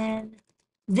 And then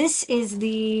this is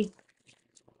the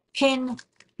pin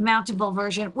mountable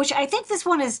version, which I think this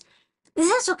is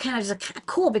also kind of just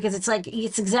cool because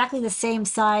it's exactly the same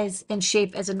size and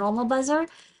shape as a normal buzzer,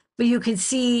 but you can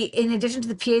see, in addition to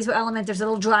the piezo element, there's a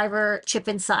little driver chip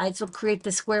inside, so it'll create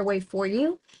the square wave for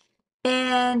you.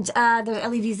 And there are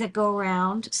LEDs that go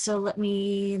around. So let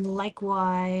me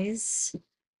likewise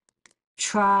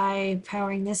try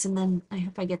powering this, and then I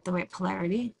hope I get the right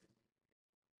polarity.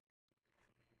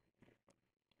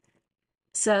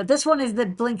 So this one is the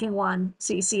blinking one.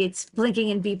 So you see it's blinking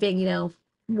and beeping,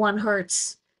 1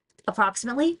 hertz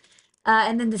approximately.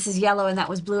 And then this is yellow, and that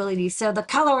was blue LED. So the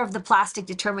color of the plastic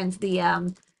determines the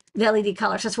LED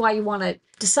color. So that's why you want to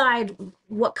decide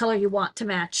what color you want to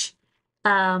match.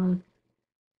 What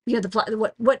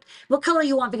color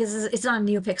you want, because it's not a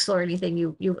NeoPixel or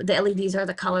anything. The LEDs are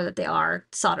the color that they are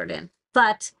soldered in.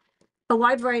 But a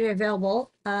wide variety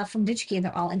available from DigiKey, and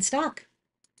they're all in stock.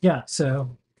 Yeah,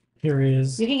 so here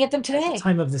is, you can get them today. at the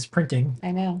time of this printing,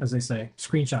 I know, as they say,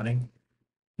 screenshotting,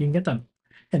 you can get them.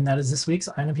 And that is this week's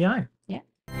INPI. Yeah.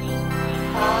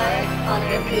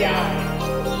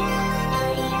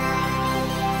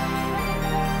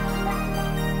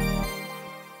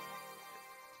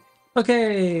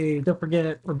 Okay, don't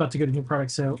forget, we're about to go to new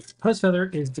product. So Host Feather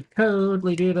is the code.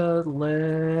 Lady Data,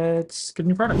 let's get a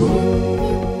new product.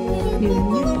 New.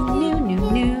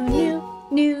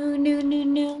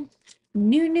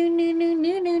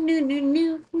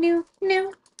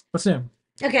 What's new?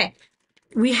 Okay,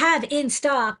 we have in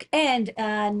stock and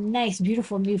nice,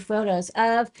 beautiful new photos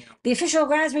of the official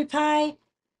Raspberry Pi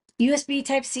USB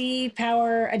Type-C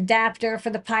power adapter for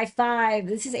the Pi 5.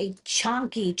 This is a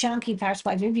chunky power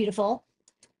supply. Very beautiful.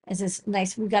 This is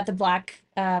nice. We've got the black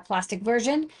plastic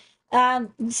version.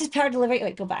 This is power delivery.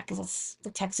 Wait, go back because the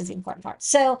text is the important part.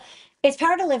 So it's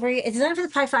power delivery. It's designed for the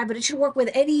Pi 5, but it should work with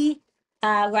any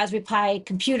Raspberry Pi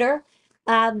computer.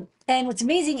 And what's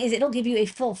amazing is it'll give you a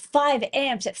full 5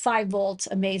 amps at 5 volts.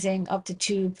 Amazing. Up to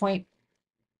 2.25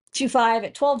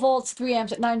 at 12 volts, 3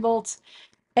 amps at 9 volts,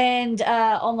 and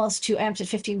almost 2 amps at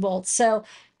 15 volts. So,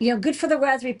 good for the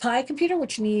Raspberry Pi computer,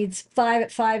 which needs 5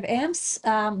 at 5 amps.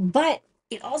 But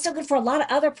it's also good for a lot of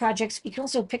other projects. You can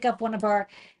also pick up one of our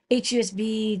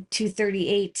HUSB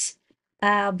 238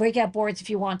 breakout boards if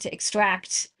you want to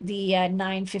extract the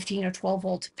 9, 15, or 12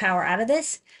 volt power out of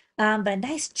this. But a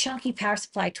nice chunky power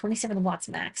supply, 27 watts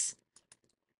max.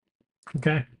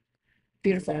 Okay.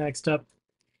 Beautiful. Next up.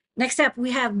 Next up,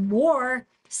 we have more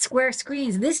square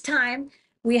screens. This time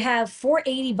we have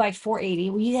 480 by 480.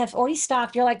 We have already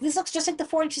stocked. You're like, this looks just like the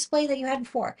 4-inch display that you had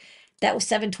before. That was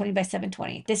 720 by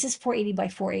 720. This is 480 by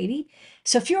 480.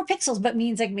 So fewer pixels, but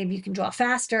means like maybe you can draw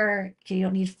faster. Okay, you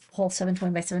don't need whole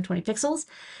 720 by 720 pixels.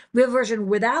 We have a version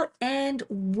without and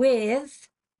with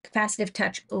capacitive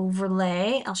touch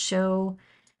overlay. I'll show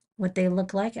what they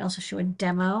look like. I also show a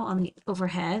demo on the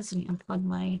overhead. So let me unplug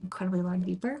my incredibly large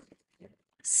beeper.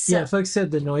 So, Yeah, folks said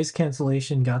the noise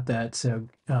cancellation got that. So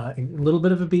a little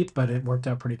bit of a beep, but it worked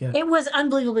out pretty good. it was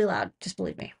unbelievably loud. Just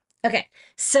believe me. Okay,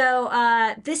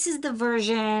 so this is the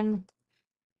version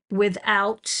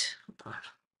without. Hold on.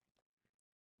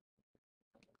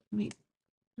 Let me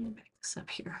back this up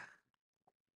here.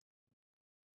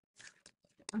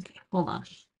 Okay, hold on.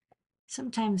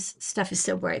 Sometimes stuff is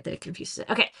so bright that it confuses it.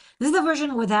 Okay, this is the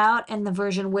version without and the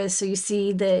version with. So you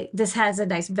see this has a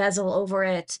nice bezel over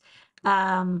it.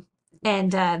 And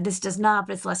this does not,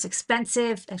 but it's less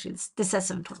expensive. Actually, this says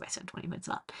 720 by 720, but it's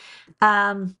not.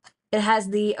 It has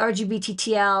the RGB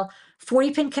TTL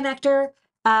 40-pin connector,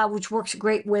 which works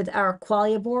great with our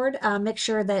Qualia board. Make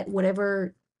sure that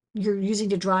whatever you're using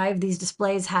to drive these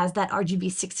displays has that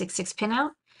RGB 666 pin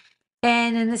out.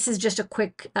 And then this is just a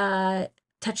quick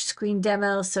touch screen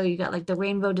demo. So you got like the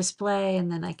rainbow display,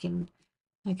 and then I can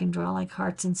draw like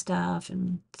hearts and stuff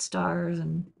and stars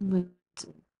and moons.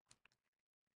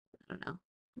 I don't know,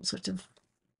 all sorts of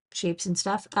shapes and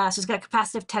stuff. So it's got a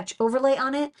capacitive touch overlay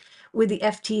on it with the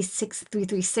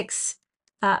FT6336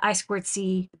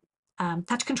 I2C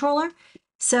touch controller.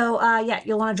 So yeah,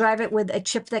 you'll want to drive it with a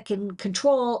chip that can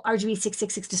control RGB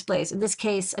 666 displays. In this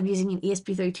case, I'm using an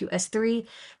ESP32S3,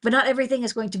 but not everything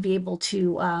is going to be able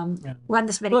to run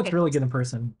this many. It looks really good in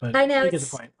person, but I know you get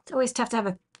the point. it's always tough to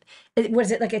have what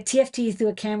is it, like a TFT through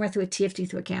a camera through a TFT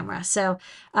through a camera. So,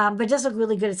 but it does look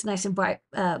really good. It's nice and bright.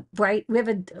 We have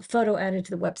a photo added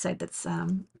to the website that's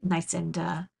nice and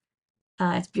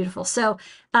it's beautiful. So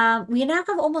we now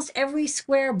have almost every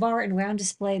square, bar, and round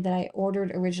display that I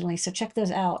ordered originally. So check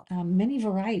those out. Many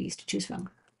varieties to choose from.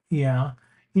 Yeah.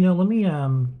 Let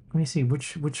me see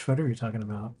which photo are you talking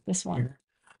about? This one. Here.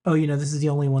 Oh, this is the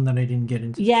only one that I didn't get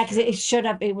into. Yeah, because it showed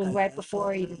up. It was right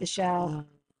before you did the show.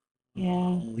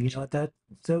 Yeah. You know what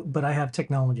but I have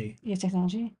technology. You have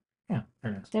technology? Yeah,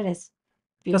 there it is. There it is.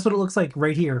 That's what it looks like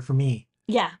right here for me.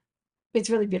 Yeah. It's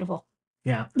really beautiful.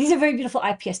 Yeah. These are very beautiful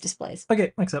IPS displays.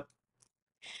 Okay, next up.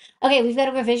 Okay, we've got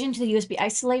a revision to the USB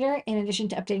isolator. In addition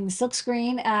to updating the silk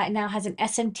screen, it now has an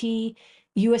SMT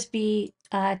USB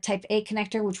Type A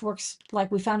connector, which works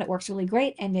like we found it works really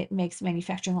great, and it makes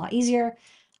manufacturing a lot easier.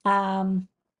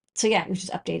 So yeah, we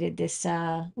just updated this.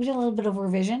 We did a little bit of a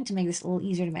revision to make this a little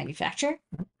easier to manufacture.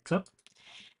 Next up.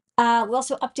 We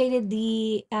also updated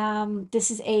the.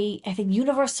 This is I think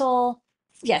universal.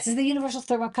 Yes, this is the universal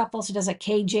thermocouple. So it does like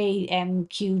KJ, M,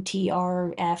 Q, T,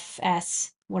 R, F,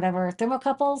 S, whatever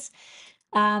thermocouples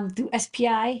through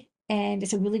SPI, and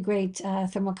it's a really great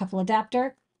thermocouple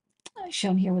adapter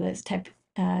shown here with this Type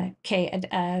K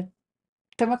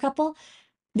thermocouple.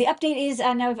 The update is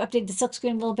now we've updated the silk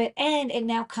screen a little bit, and it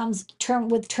now comes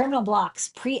with terminal blocks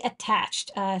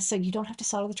pre-attached, so you don't have to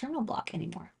solder the terminal block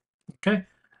anymore. Okay,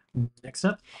 next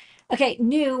up. Okay,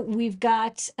 we've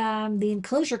got the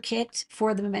enclosure kit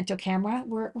for the Memento camera.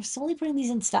 We're slowly putting these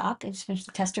in stock. I just finished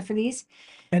the tester for these.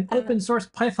 An open source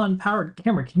Python powered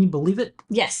camera. Can you believe it?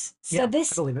 Yes. So Yeah, I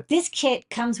believe it. this kit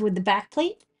comes with the back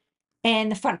plate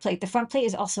and the front plate. The front plate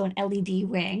is also an LED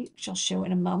ring, which I'll show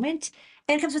in a moment.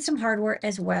 And it comes with some hardware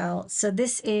as well. So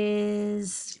this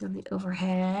is the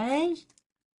overhead.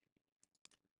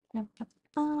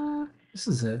 This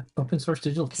is an open source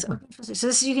digital camera. So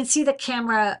this you can see the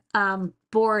camera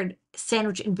board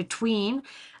sandwich in between.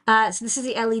 So this is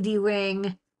the LED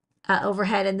ring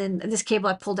overhead, and then this cable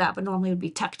I pulled out, but normally would be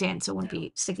tucked in, so it wouldn't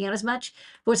be sticking out as much.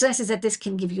 But what's nice is that this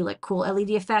can give you like cool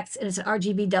LED effects, and it's an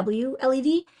RGBW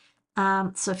LED.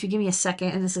 So if you give me a second,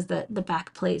 and this is the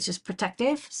back plate, it's just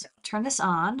protective. So turn this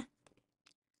on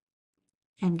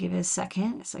and give it a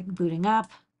second. It's like booting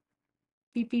up.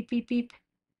 Beep, beep, beep, beep.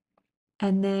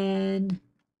 And then,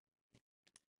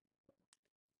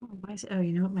 why is it, oh,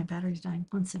 you know what? My battery's dying.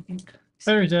 1 second.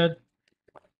 Battery dead.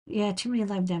 Yeah, too many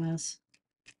live demos.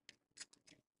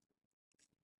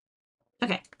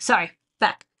 Okay, sorry.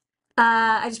 Back.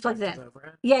 I just plugged it in.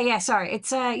 Yeah, sorry. It's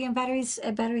battery's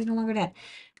no longer dead.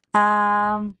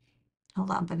 Hold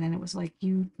on, but then it was like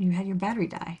you had your battery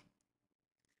die.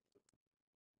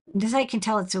 This is how you can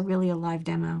tell it's really a live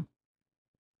demo.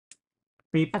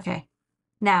 Beep. Okay.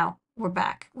 Now we're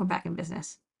back. We're back in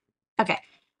business. Okay.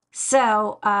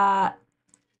 So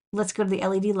let's go to the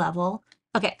LED level.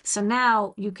 Okay, so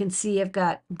now you can see I've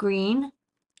got green.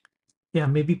 Yeah,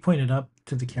 maybe point it up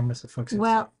to the camera so folks can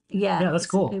Well, yeah. see. Yeah, that's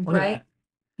it's cool. Look at Right? that.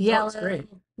 Yellow, that's great.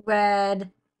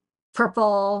 red,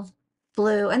 purple,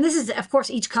 blue. And this is, of course,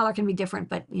 each color can be different,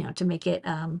 but, to make it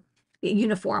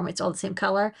uniform, it's all the same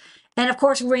color. And, of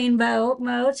course, rainbow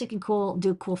mode, so you can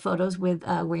do cool photos with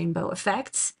rainbow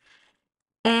effects.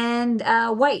 And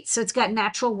white, so it's got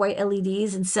natural white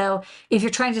LEDs. And so if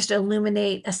you're trying just to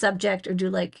illuminate a subject or do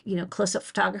like, close-up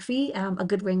photography, a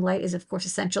good ring light is, of course,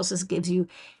 essential. So this gives you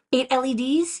 8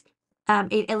 LEDs,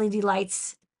 8 LED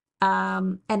lights.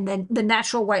 And then the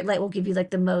natural white light will give you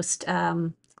like the most,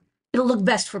 it'll look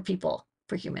best for people,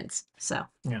 for humans. So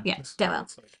yeah, this demo.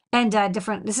 looks like- And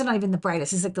different, this is not even the brightest,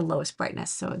 this is like the lowest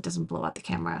brightness, so it doesn't blow out the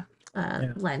camera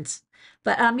lens.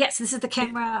 But yes, this is the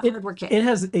camera hardware kit. It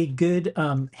has a good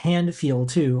hand feel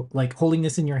too, like holding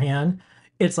this in your hand.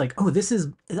 It's like, oh, this is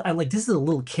a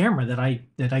little camera that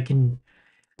I can,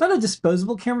 not a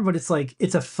disposable camera, but it's like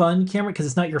it's a fun camera because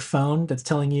it's not your phone that's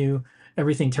telling you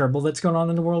everything terrible that's going on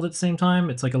in the world at the same time.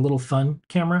 It's like a little fun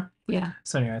camera. Yeah.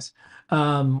 So anyways, we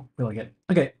like it.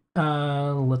 Okay,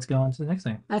 let's go on to the next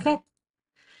thing. Okay.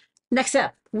 Next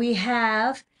up, we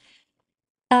have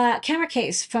camera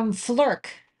case from Flirk.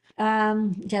 Yeah,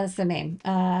 that's the name.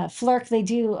 Flirk, they've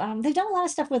done a lot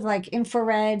of stuff with like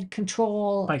infrared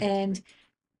control Like- and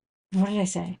what did I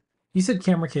say? You said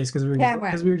camera case because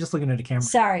we were just looking at a camera.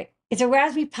 Sorry. It's a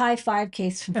Raspberry Pi 5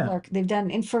 case from Yeah. Flirk. They've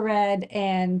done infrared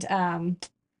and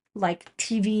like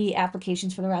TV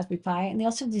applications for the Raspberry Pi, and they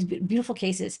also have these beautiful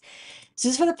cases. So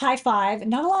this is for the Pi 5.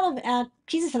 Not a lot of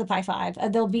cases for the Pi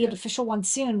 5. There'll be an official one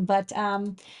soon, but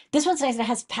this one's nice. It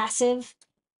has passive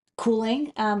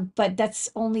cooling, but that's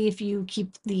only if you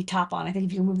keep the top on. I think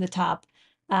if you remove the top,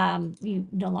 you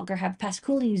no longer have passive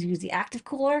cooling. You use the active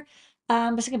cooler.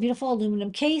 It's like a beautiful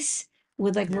aluminum case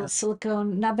with like little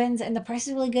silicone nubbins, and the price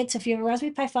is really good. So if you have a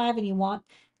Raspberry Pi 5 and you want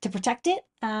to protect it,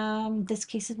 this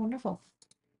case is wonderful.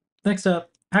 Next up,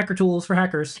 hacker tools for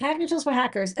hackers. Hacker tools for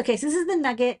hackers. Okay, so this is the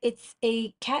Nugget. It's a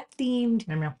cat themed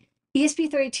Meow, meow.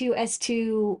 ESP32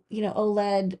 S2,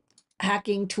 OLED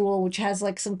hacking tool, which has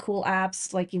like some cool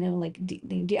apps like, like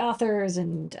the authors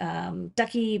and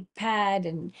Ducky Pad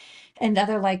and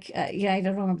other like, I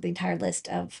don't remember the entire list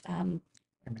of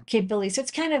capabilities. So it's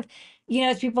kind of,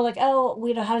 it's people like, oh,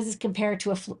 how does this compare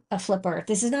to a flipper?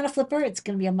 This is not a flipper. It's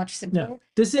going to be a much simpler. No,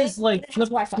 this is like it has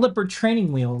Wi-Fi. flipper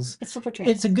training wheels. It's flipper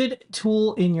training. It's a good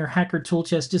tool in your hacker tool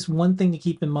chest. Just one thing to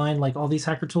keep in mind, like all these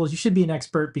hacker tools, you should be an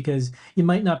expert because you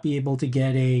might not be able to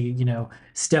get a,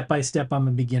 step-by-step, I'm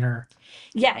a beginner.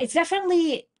 Yeah, it's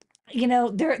definitely,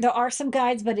 there are some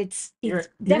guides, but it's You're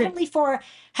definitely for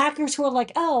hackers who are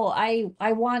like, oh,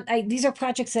 these are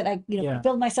projects that I, Yeah.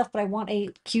 build myself, but I want a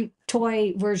cute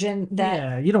toy version that,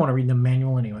 Yeah, you don't want to read the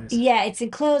manual anyways. yeah, it's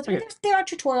enclosed. Okay. There are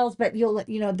tutorials, but you'll,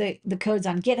 the code's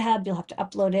on GitHub. You'll have to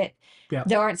upload it. Yeah.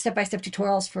 There aren't step-by-step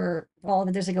tutorials for all of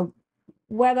it. There's like a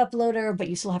web uploader, but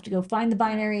you still have to go find the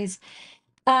binaries.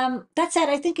 That said,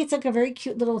 I think it's like a very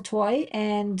cute little toy,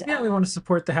 and Yeah, we want to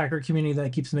support the hacker community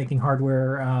that keeps making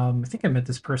hardware. I think I met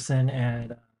this person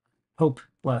at Hope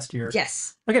last year.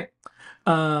 yes. Okay.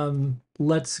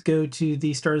 Let's go to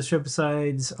the stars of the show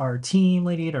besides our team,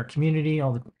 Lady 8, our community,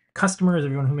 all the customers,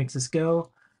 everyone who makes this go.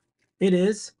 It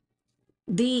is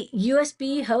The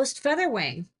USB host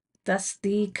Featherwing, thus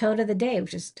the code of the day,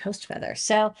 which is host feather.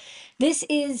 So this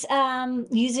is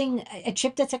using a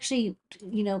chip that's actually,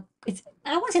 it's, I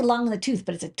don't want to say long in the tooth,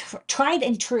 but it's a tried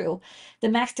and true. The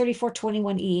Max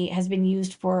 3421E has been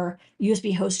used for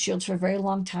USB host shields for a very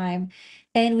long time.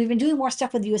 And we've been doing more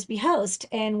stuff with USB host.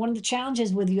 And one of the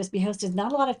challenges with USB host is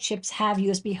not a lot of chips have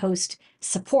USB host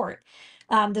support.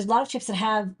 There's a lot of chips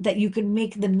that you can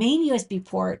make the main USB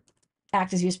port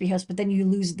act as USB host, but then you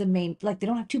lose the main, like they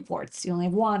don't have 2 ports, you only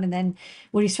have 1, and then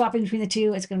when you're swapping between the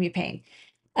 2, it's going to be a pain.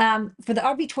 For the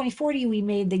RP2040, we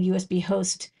made the USB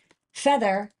host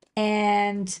Feather,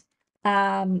 and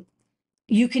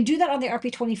you can do that on the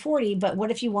RP2040, but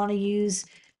what if you want to use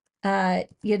you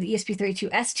have the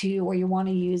ESP32S2, or you want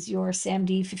to use your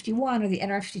SAMD51 or the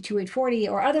NR52840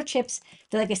 or other chips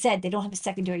that, like I said, they don't have a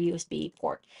secondary USB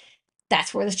port.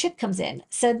 That's where this chip comes in.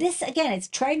 So this, again, it's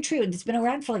tried and true. It's been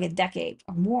around for like a decade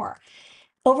or more.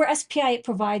 Over SPI, it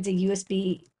provides a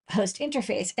USB host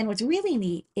interface. And what's really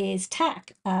neat is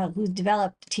TAC, who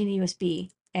developed Tina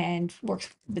USB and works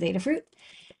with Adafruit,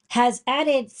 has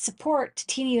added support to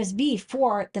Tina USB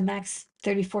for the Max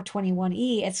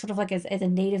 3421E. It's sort of like as a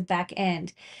native back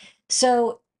end.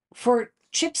 So for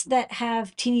chips that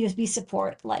have Tina USB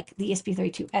support, like the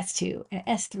ESP32S2 and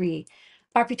S3,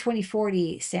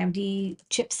 RP2040, SAMD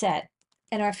chipset,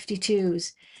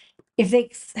 NR52s, if they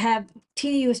have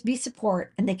Tina USB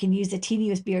support and they can use the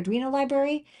Tina USB Arduino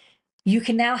library, you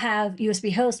can now have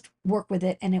USB host work with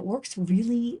it, and it works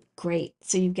really great.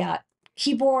 So you've got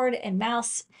keyboard and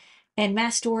mouse and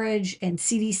mass storage and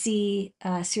CDC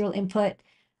serial input.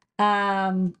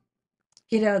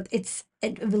 It's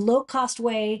a low cost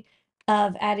way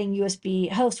of adding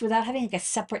USB host without having like a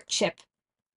separate chip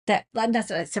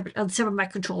that's a separate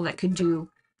microcontroller that could do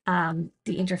the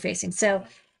interfacing. So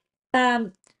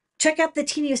check out the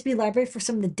Tina USB library for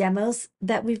some of the demos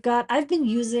that we've got. I've been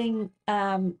using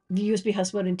the USB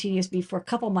host mode in Tina USB for a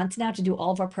couple months now to do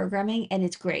all of our programming, and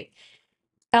it's great.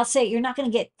 I'll say you're not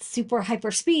going to get super hyper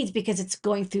speeds because it's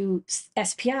going through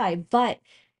SPI, but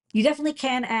you definitely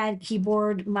can add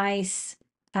keyboard, mice,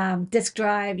 disk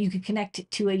drive. You could connect it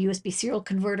to a USB serial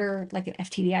converter like an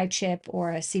FTDI chip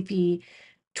or a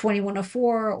CP2104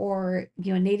 or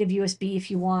native USB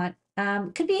if you want.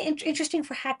 Could be interesting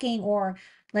for hacking or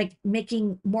like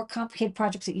making more complicated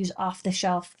projects that use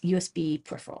off-the-shelf USB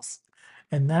peripherals.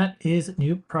 And that is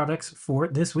new products for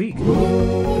this week.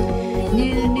 New.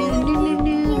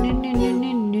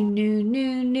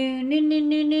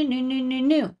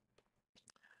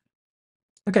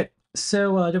 Okay,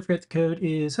 so don't forget the code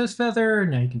is HostFeather.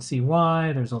 Now you can see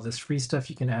why. There's all this free stuff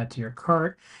you can add to your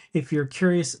cart. If you're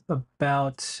curious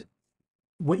about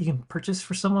what you can purchase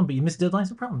for someone, but you missed deadlines,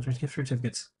 no problems. There's gift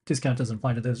certificates. Discount doesn't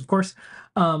apply to those, of course.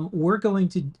 We're going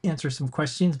to answer some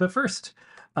questions, but first,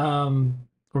 we're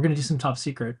going to do some top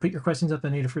secret. Put your questions up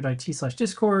on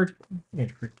adafruit.it/discord,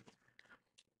 Adafruit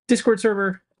Discord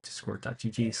server,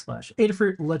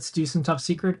 discord.gg/Adafruit. Let's do some top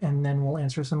secret, and then we'll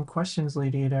answer some questions,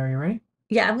 Lady Ada. Are you ready?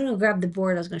 Yeah, I'm going to grab the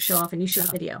board I was going to show off, and you show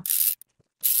the video.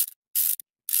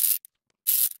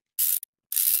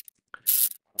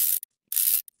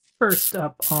 First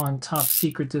up on Top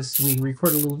Secret this week, we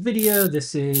recorded a little video.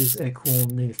 This is a cool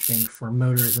new thing for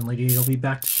motors, and Lady Ada will be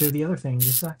back to show the other thing in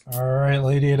just a sec. All right,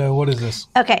 Lady Ada, what is this?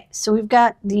 Okay, so we've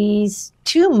got these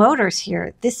 2 motors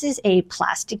here. This is a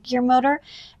plastic gear motor.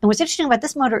 And what's interesting about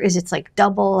this motor is it's like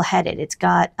double-headed. It's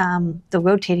got the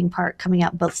rotating part coming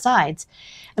out both sides.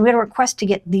 And we had a request to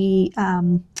get the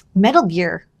metal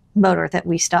gear motor that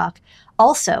we stock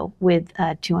also with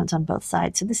 2 ones on both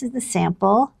sides. So this is the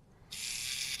sample.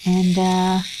 And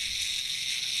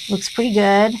looks pretty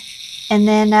good. And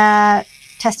then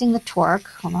testing the torque.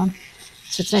 Hold on.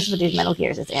 So it's nice with these metal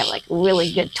gears is they have like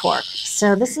really good torque.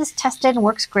 So this is tested and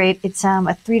works great. It's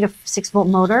a 3 to 6 volt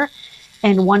motor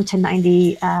and 1 to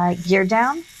 90 gear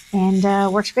down,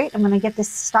 and works great. I'm going to get this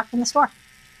stocked in the store.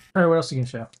 All right, what else are you going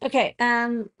to show? Okay,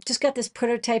 just got this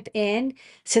prototype in.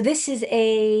 So this is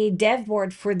a dev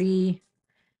board for the,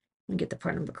 let me get the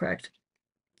part number correct,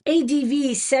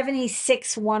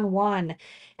 ADV7611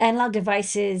 analog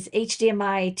devices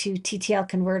HDMI to TTL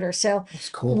converter. So That's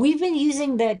cool. we've been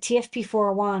using the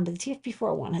TFP401, but the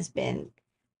TFP401 has been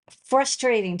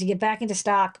frustrating to get back into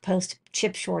stock post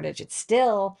chip shortage. It's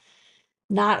still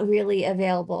not really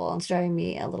available. It's driving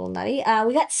me a little nutty.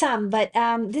 We got some, but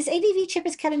this ADV chip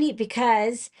is kind of neat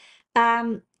because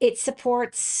it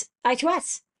supports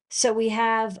I2S. So we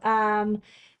have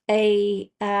a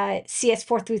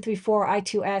CS4334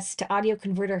 I2S to audio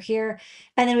converter here.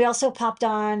 And then we also popped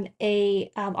on a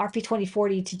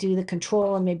RP2040 to do the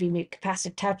control and maybe make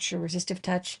capacitive touch or resistive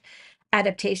touch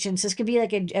adaptation. So this could be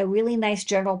like a really nice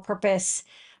general purpose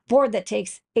board that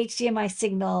takes HDMI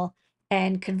signal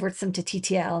and converts them to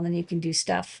TTL, and then you can do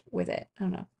stuff with it. I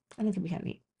don't know. I think it'd be kind of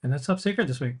neat. And that's Top Secret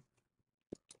this week.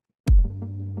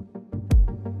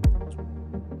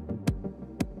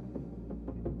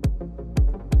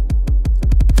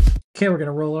 Okay, we're going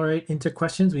to roll right into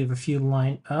questions. We have a few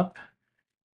lined up.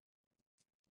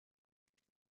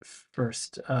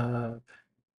 First,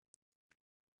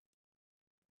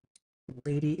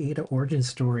 Lady Ada origin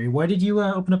story. Why did you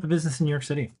open up a business in New York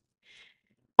City?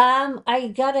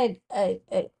 I got a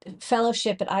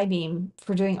fellowship at IBeam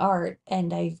for doing art,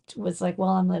 and I was like, well,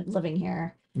 I'm living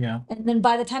here. Yeah. And then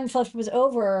by the time the fellowship was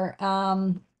over,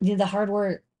 the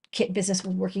hardware kit business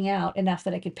was working out enough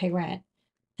that I could pay rent.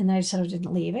 And then I just sort of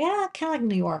didn't leave. Yeah, kind of like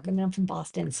New York. I mean, I'm from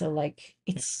Boston, so like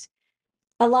it's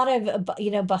a lot of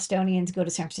Bostonians go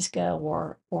to San Francisco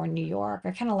or New York.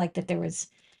 I kind of like that there was.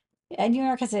 New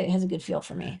York has a good feel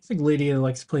for me. I think Lady Ada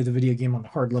likes to play the video game on the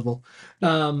hard level.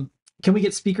 Can we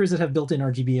get speakers that have built-in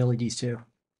RGB LEDs too?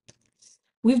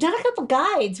 We've done a couple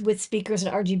guides with speakers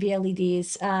and RGB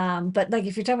LEDs, but like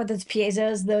if you're talking about those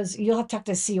piezos, those you'll have to talk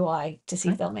to CUI to see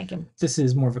if they'll make them. This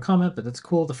is more of a comment, but that's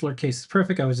cool. The flirt case is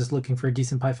perfect. I was just looking for a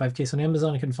decent Pi 5 case on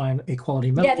Amazon. I couldn't find a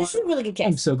quality metal Yeah, this is a really good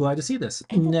I'm case. so glad to see this.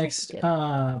 I think Next,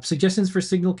 that's suggestions for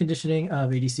signal conditioning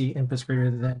of ADC inputs greater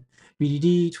than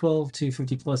VDD, 12 to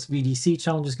 50 plus VDC,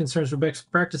 challenges, concerns for best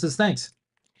practices. Thanks.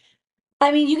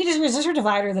 I mean, you can just resistor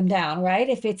divider them down, right?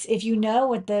 If you know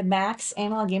what the max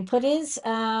analog input is,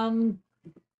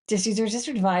 just use a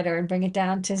resistor divider and bring it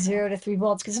down to 0 to 3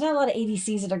 volts, because there's not a lot of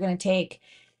ADCs that are going to take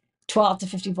 12 to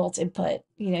 50 volts input.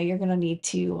 You're going to need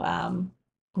to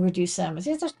reduce them.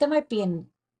 There might be an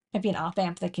op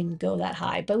amp that can go that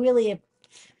high, but really,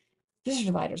 resistor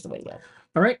divider is the way to go.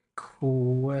 All right.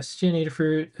 Question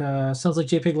Adafruit. Sounds like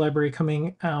JPEG library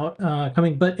coming,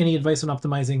 but any advice on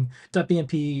optimizing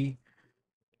 .bmp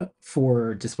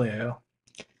for display IO?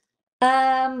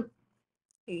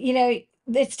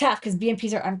 It's tough because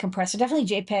BMPs are uncompressed. So definitely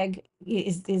JPEG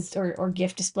or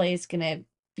GIF display is going to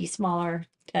be smaller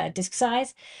disk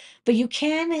size, but you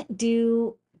can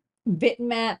do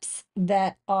bitmaps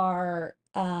that are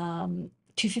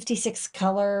 256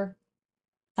 color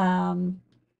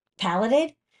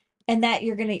paletted, and that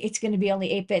it's going to be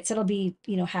only 8 bits. It'll be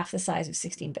half the size of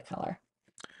 16-bit color.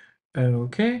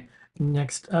 Okay.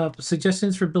 Next up,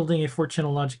 suggestions for building a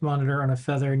 4-channel logic monitor on a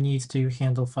Feather needs to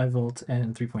handle 5 volts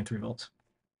and 3.3 volts.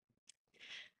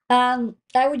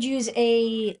 I would use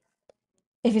if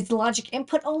it's logic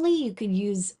input only, you could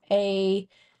use a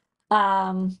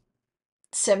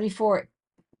 74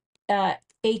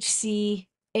 HC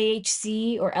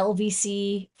AHC or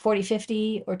LVC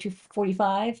 4050 or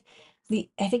 245. I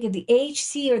think the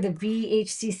AHC or the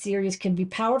VHC series can be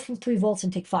powered from 3 volts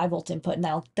and take 5 volt input, and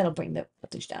that'll bring the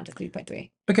voltage down to 3.3.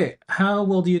 Okay, how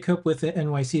well do you cope with the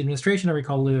NYC administration? I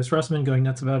recall Lewis Russman going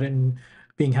nuts about it and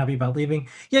being happy about leaving.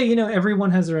 Yeah,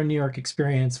 everyone has their own New York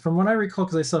experience. From what I recall,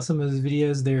 because I saw some of his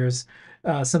videos, there's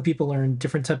some people are in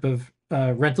different type of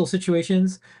rental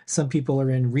situations. Some people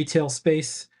are in retail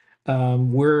space.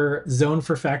 We're zoned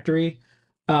for factory.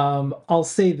 I'll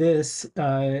say this,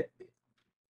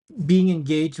 being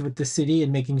engaged with the city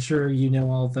and making sure you know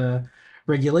all the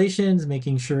regulations,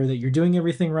 making sure that you're doing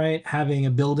everything right, having a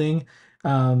building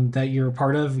that you're a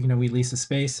part of, we lease a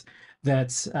space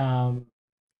that's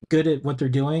good at what they're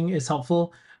doing is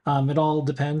helpful. It all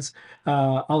depends.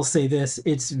 I'll say this,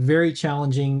 it's very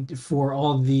challenging for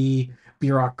all the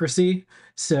bureaucracy.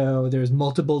 So there's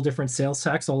multiple different sales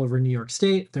tax all over New York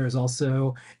State. There's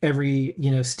also every,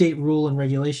 state rule and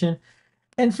regulation.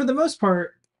 And for the most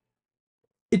part,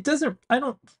 I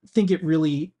don't think it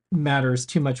really matters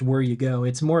too much where you go.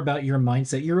 It's more about your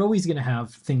mindset. You're always going to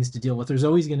have things to deal with. There's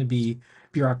always going to be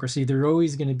bureaucracy. There's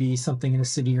always going to be something in a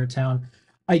city or town.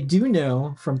 I do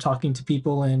know from talking to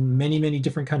people in many, many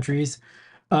different countries,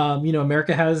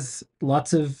 America has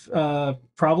lots of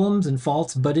problems and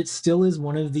faults, but it still is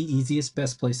one of the easiest,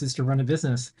 best places to run a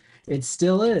business. It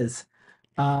still is.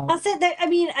 I'll say that. I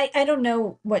mean, I don't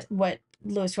know what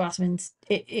Lewis Rossman's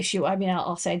issue. I mean,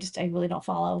 I'll say I really don't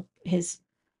follow his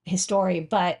story,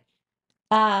 but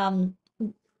I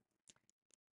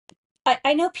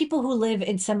know people who live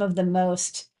in some of the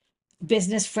most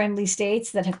business friendly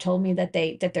states that have told me that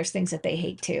there's things that they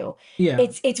hate too. Yeah.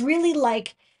 It's really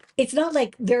like, it's not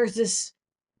like there's this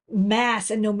mass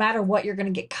and no matter what you're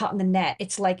going to get caught in the net.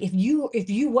 It's like if you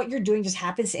what you're doing just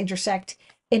happens to intersect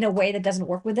in a way that doesn't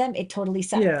work with them, it totally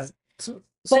sucks. Yeah.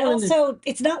 But also,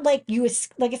 it's not like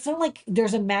it's not like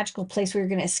there's a magical place where you're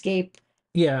going to escape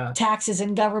taxes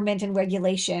and government and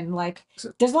regulation. Like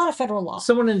there's a lot of federal law.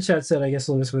 Someone in the chat said, I guess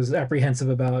Lewis was apprehensive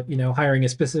about, hiring a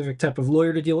specific type of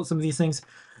lawyer to deal with some of these things.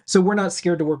 So we're not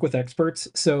scared to work with experts.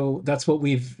 So that's what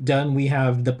we've done. We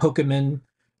have the Pokemon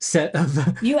set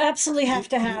of. You absolutely have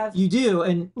to have. You do,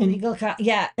 and legal.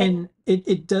 Yeah. And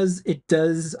it does.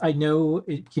 I know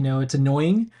it. It's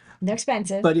annoying. They're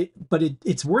expensive, but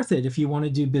it's worth it if you want to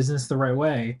do business the right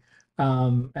way.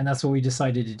 And that's what we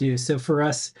decided to do. So for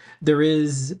us, there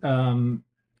is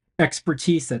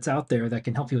expertise that's out there that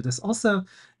can help you with this. Also,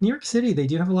 New York City, they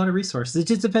do have a lot of resources. It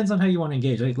just depends on how you want to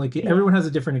engage. Like everyone has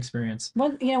a different experience.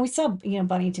 Well, we saw,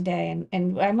 Bunny today,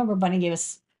 and I remember Bunny gave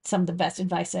us some of the best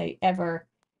advice I ever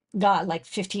got like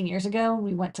 15 years ago.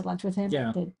 We went to lunch with him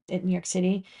Yeah. at New York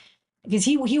City because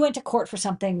he went to court for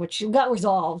something which got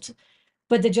resolved,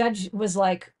 but the judge was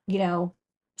like,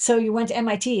 so you went to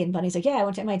MIT, and Bunny's like, yeah, I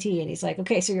went to MIT, and he's like,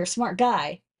 okay, so you're a smart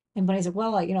guy, and Bunny's like,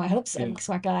 well, I hope so, I'm a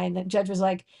smart guy, and the judge was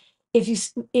like, if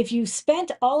you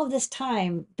spent all of this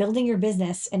time building your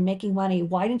business and making money,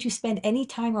 why didn't you spend any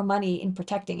time or money in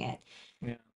protecting it?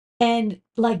 Yeah. And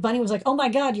like Bunny was like, oh my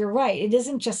God, you're right. It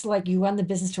isn't just like you run the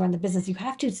business to run the business. You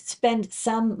have to spend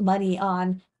some money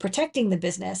on protecting the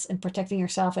business and protecting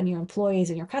yourself and your employees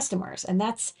and your customers. And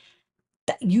that's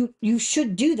you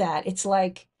should do that. It's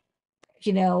like,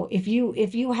 if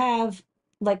you have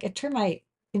like a termite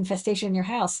infestation in your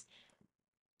house,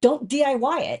 don't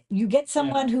DIY it. You get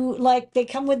someone who like they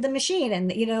come with the machine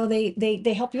and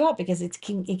they help you out because it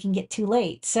can get too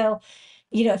late. So,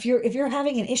 if you're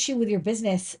having an issue with your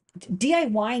business,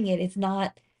 DIYing it is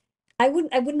not I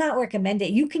would not recommend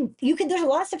it. You can there's a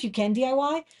lot of stuff you can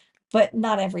DIY, but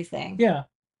not everything. Yeah.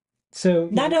 So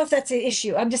Not know if that's an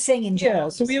issue. I'm just saying in general. yeah,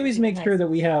 so we always make sure that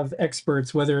we have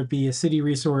experts, whether it be a city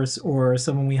resource or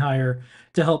someone we hire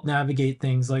to help navigate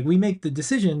things. Like we make the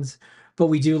decisions, but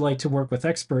we do like to work with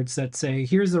experts that say,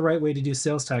 here's the right way to do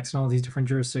sales tax in all these different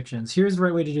jurisdictions. Here's the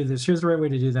right way to do this. Here's the right way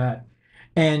to do that.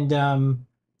 And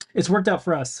it's worked out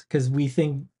for us because we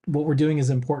think what we're doing is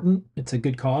important. It's a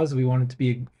good cause. We want it to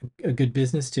be a good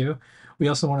business too. We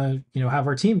also want to, have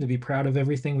our team to be proud of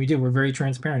everything we do. We're very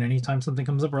transparent. Anytime something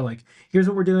comes up, we're like, here's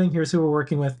what we're doing. Here's who we're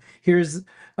working with. Here's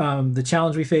the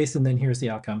challenge we face, and then here's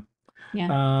the outcome.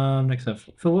 Yeah. Next up,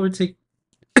 Phil, what would take?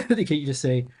 Can you just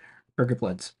say Burger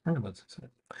Bloods?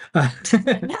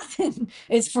 Nothing.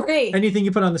 It's free. Anything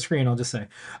you put on the screen, I'll just say.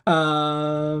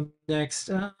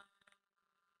 Next up,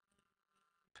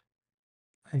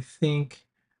 I think,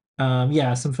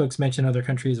 some folks mentioned other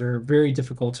countries are very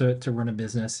difficult to run a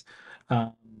business.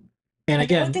 And Like,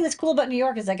 again, one thing that's cool about New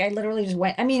York is like I literally just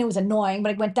went. I mean, it was annoying,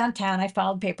 but I went downtown. I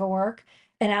filed paperwork,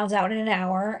 and I was out in an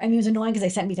hour. I mean, it was annoying because they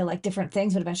sent me to like different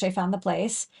things, but eventually I found the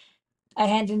place. I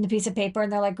handed in the piece of paper,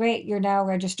 and they're like, "Great, you're now a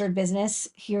registered business.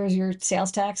 Here's your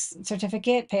sales tax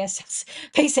certificate. Pay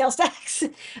sales tax."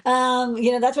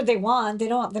 That's what they want. They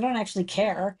don't actually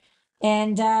care,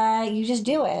 and you just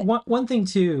do it. one thing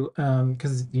too,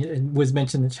 because it was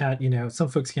mentioned in the chat, some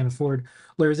folks can't afford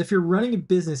lawyers. If you're running a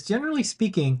business, generally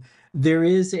speaking, there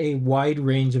is a wide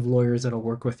range of lawyers that'll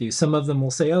work with you. Some of them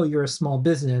will say, oh, you're a small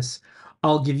business,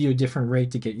 I'll give you a different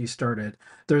rate to get you started.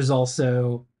 There's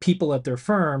also people at their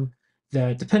firm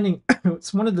that, depending,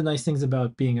 it's one of the nice things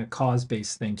about being a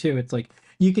cause-based thing too. It's like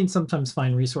you can sometimes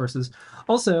find resources.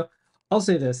 Also, I'll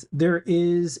say this, there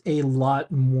is a lot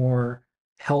more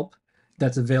help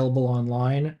that's available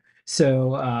online.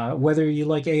 So whether you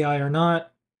like AI or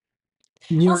not,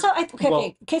 Also,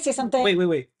 can I say something?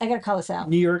 Wait. I gotta call this out.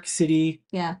 New York City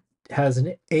Yeah. has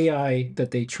an AI that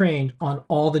they trained on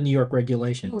all the New York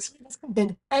regulations.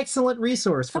 An excellent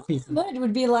resource for people. It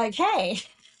would be like, hey.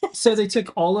 So they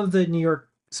took all of the New York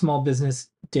small business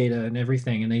data and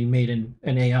everything, and they made an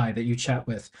AI that you chat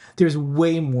with. There's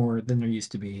way more than there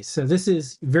used to be. So this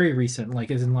is very recent, like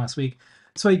as in last week.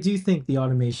 So I do think the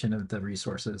automation of the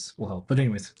resources will help. But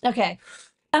anyways. Okay.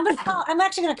 I'm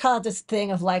actually gonna call it this thing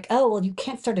of like, oh well, you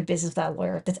can't start a business without a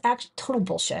lawyer. That's actually total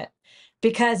bullshit.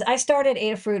 Because I started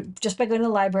Adafruit just by going to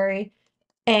the library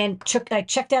and I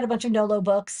checked out a bunch of Nolo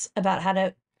books about how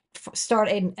to start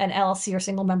an LLC or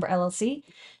single member LLC.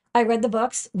 I read the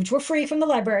books, which were free from the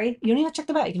library. You don't even have to check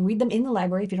them out. You can read them in the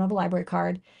library if you don't have a library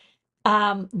card.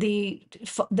 The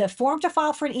form to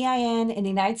file for an EIN in the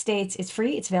United States is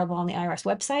free. It's available on the IRS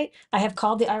website. I have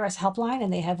called the IRS helpline,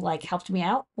 and they have like helped me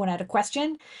out when I had a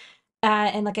question.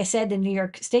 And like I said, in New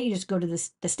York State, you just go to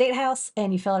the state house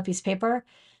and you fill out a piece of paper.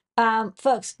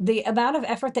 Folks, the amount of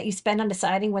effort that you spend on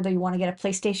deciding whether you want to get a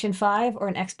PlayStation 5 or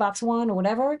an Xbox One or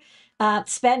whatever,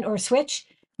 spend or switch,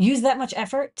 use that much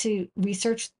effort to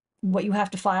research what you have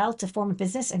to file to form a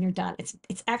business, and you're done.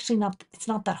 It's actually not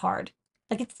that hard.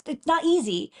 Like it's not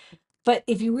easy, but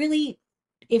if you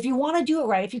want to do it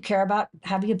right, if you care about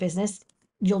having a business,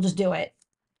 you'll just do it.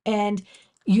 And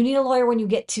you need a lawyer when you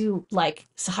get to like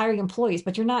hiring employees,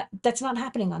 but that's not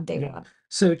happening on day one.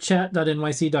 So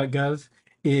chat.nyc.gov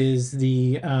is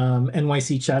the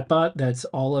NYC chatbot. That's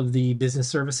all of the business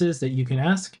services that you can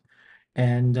ask.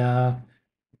 And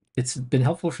it's been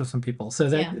helpful for some people. So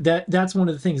that's one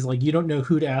of the things, like you don't know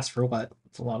who to ask for what.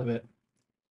 It's a lot of it.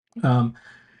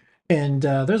 And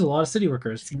there's a lot of city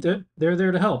workers. They're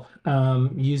there to help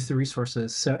use the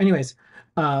resources. So, anyways,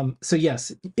 so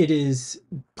yes, it is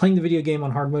playing the video game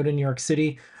on hard mode in New York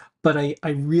City, but I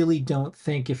really don't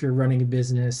think if you're running a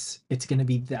business, it's going to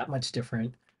be that much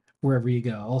different wherever you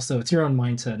go. Also, it's your own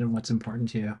mindset and what's important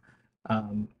to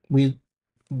you.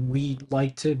 We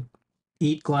like to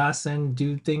eat glass and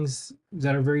do things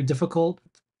that are very difficult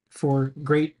for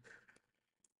greater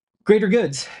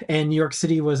goods, and New York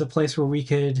City was a place where we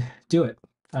could do it.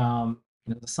 The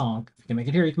song, if you can make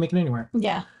it here, you can make it anywhere.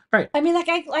 Yeah. Right. I mean,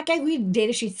 I read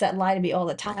data sheets that lie to me all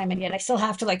the time, and yet I still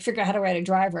have to like figure out how to write a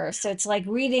driver. So it's like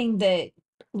reading the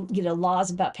laws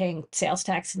about paying sales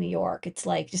tax in New York. It's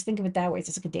like, just think of it that way. It's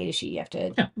just like a data sheet you have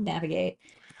to navigate.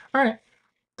 All right.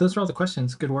 Those are all the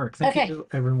questions. Good work. Thank Okay. you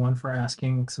everyone for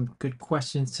asking some good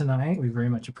questions tonight. We very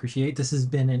much appreciate. This has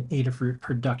been an Adafruit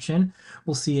production.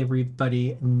 We'll see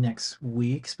everybody next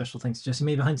week. Special thanks to Jesse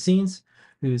May behind the scenes,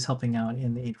 who's helping out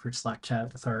in the Adafruit Slack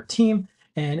chat with our team,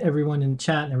 and everyone in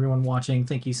chat and everyone watching.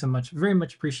 Thank you so much. Very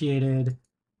much appreciated.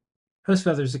 Host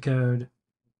Feathers the code.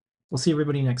 We'll see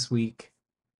everybody next week.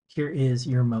 Here is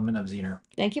your moment of Zener.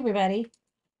 Thank you, everybody.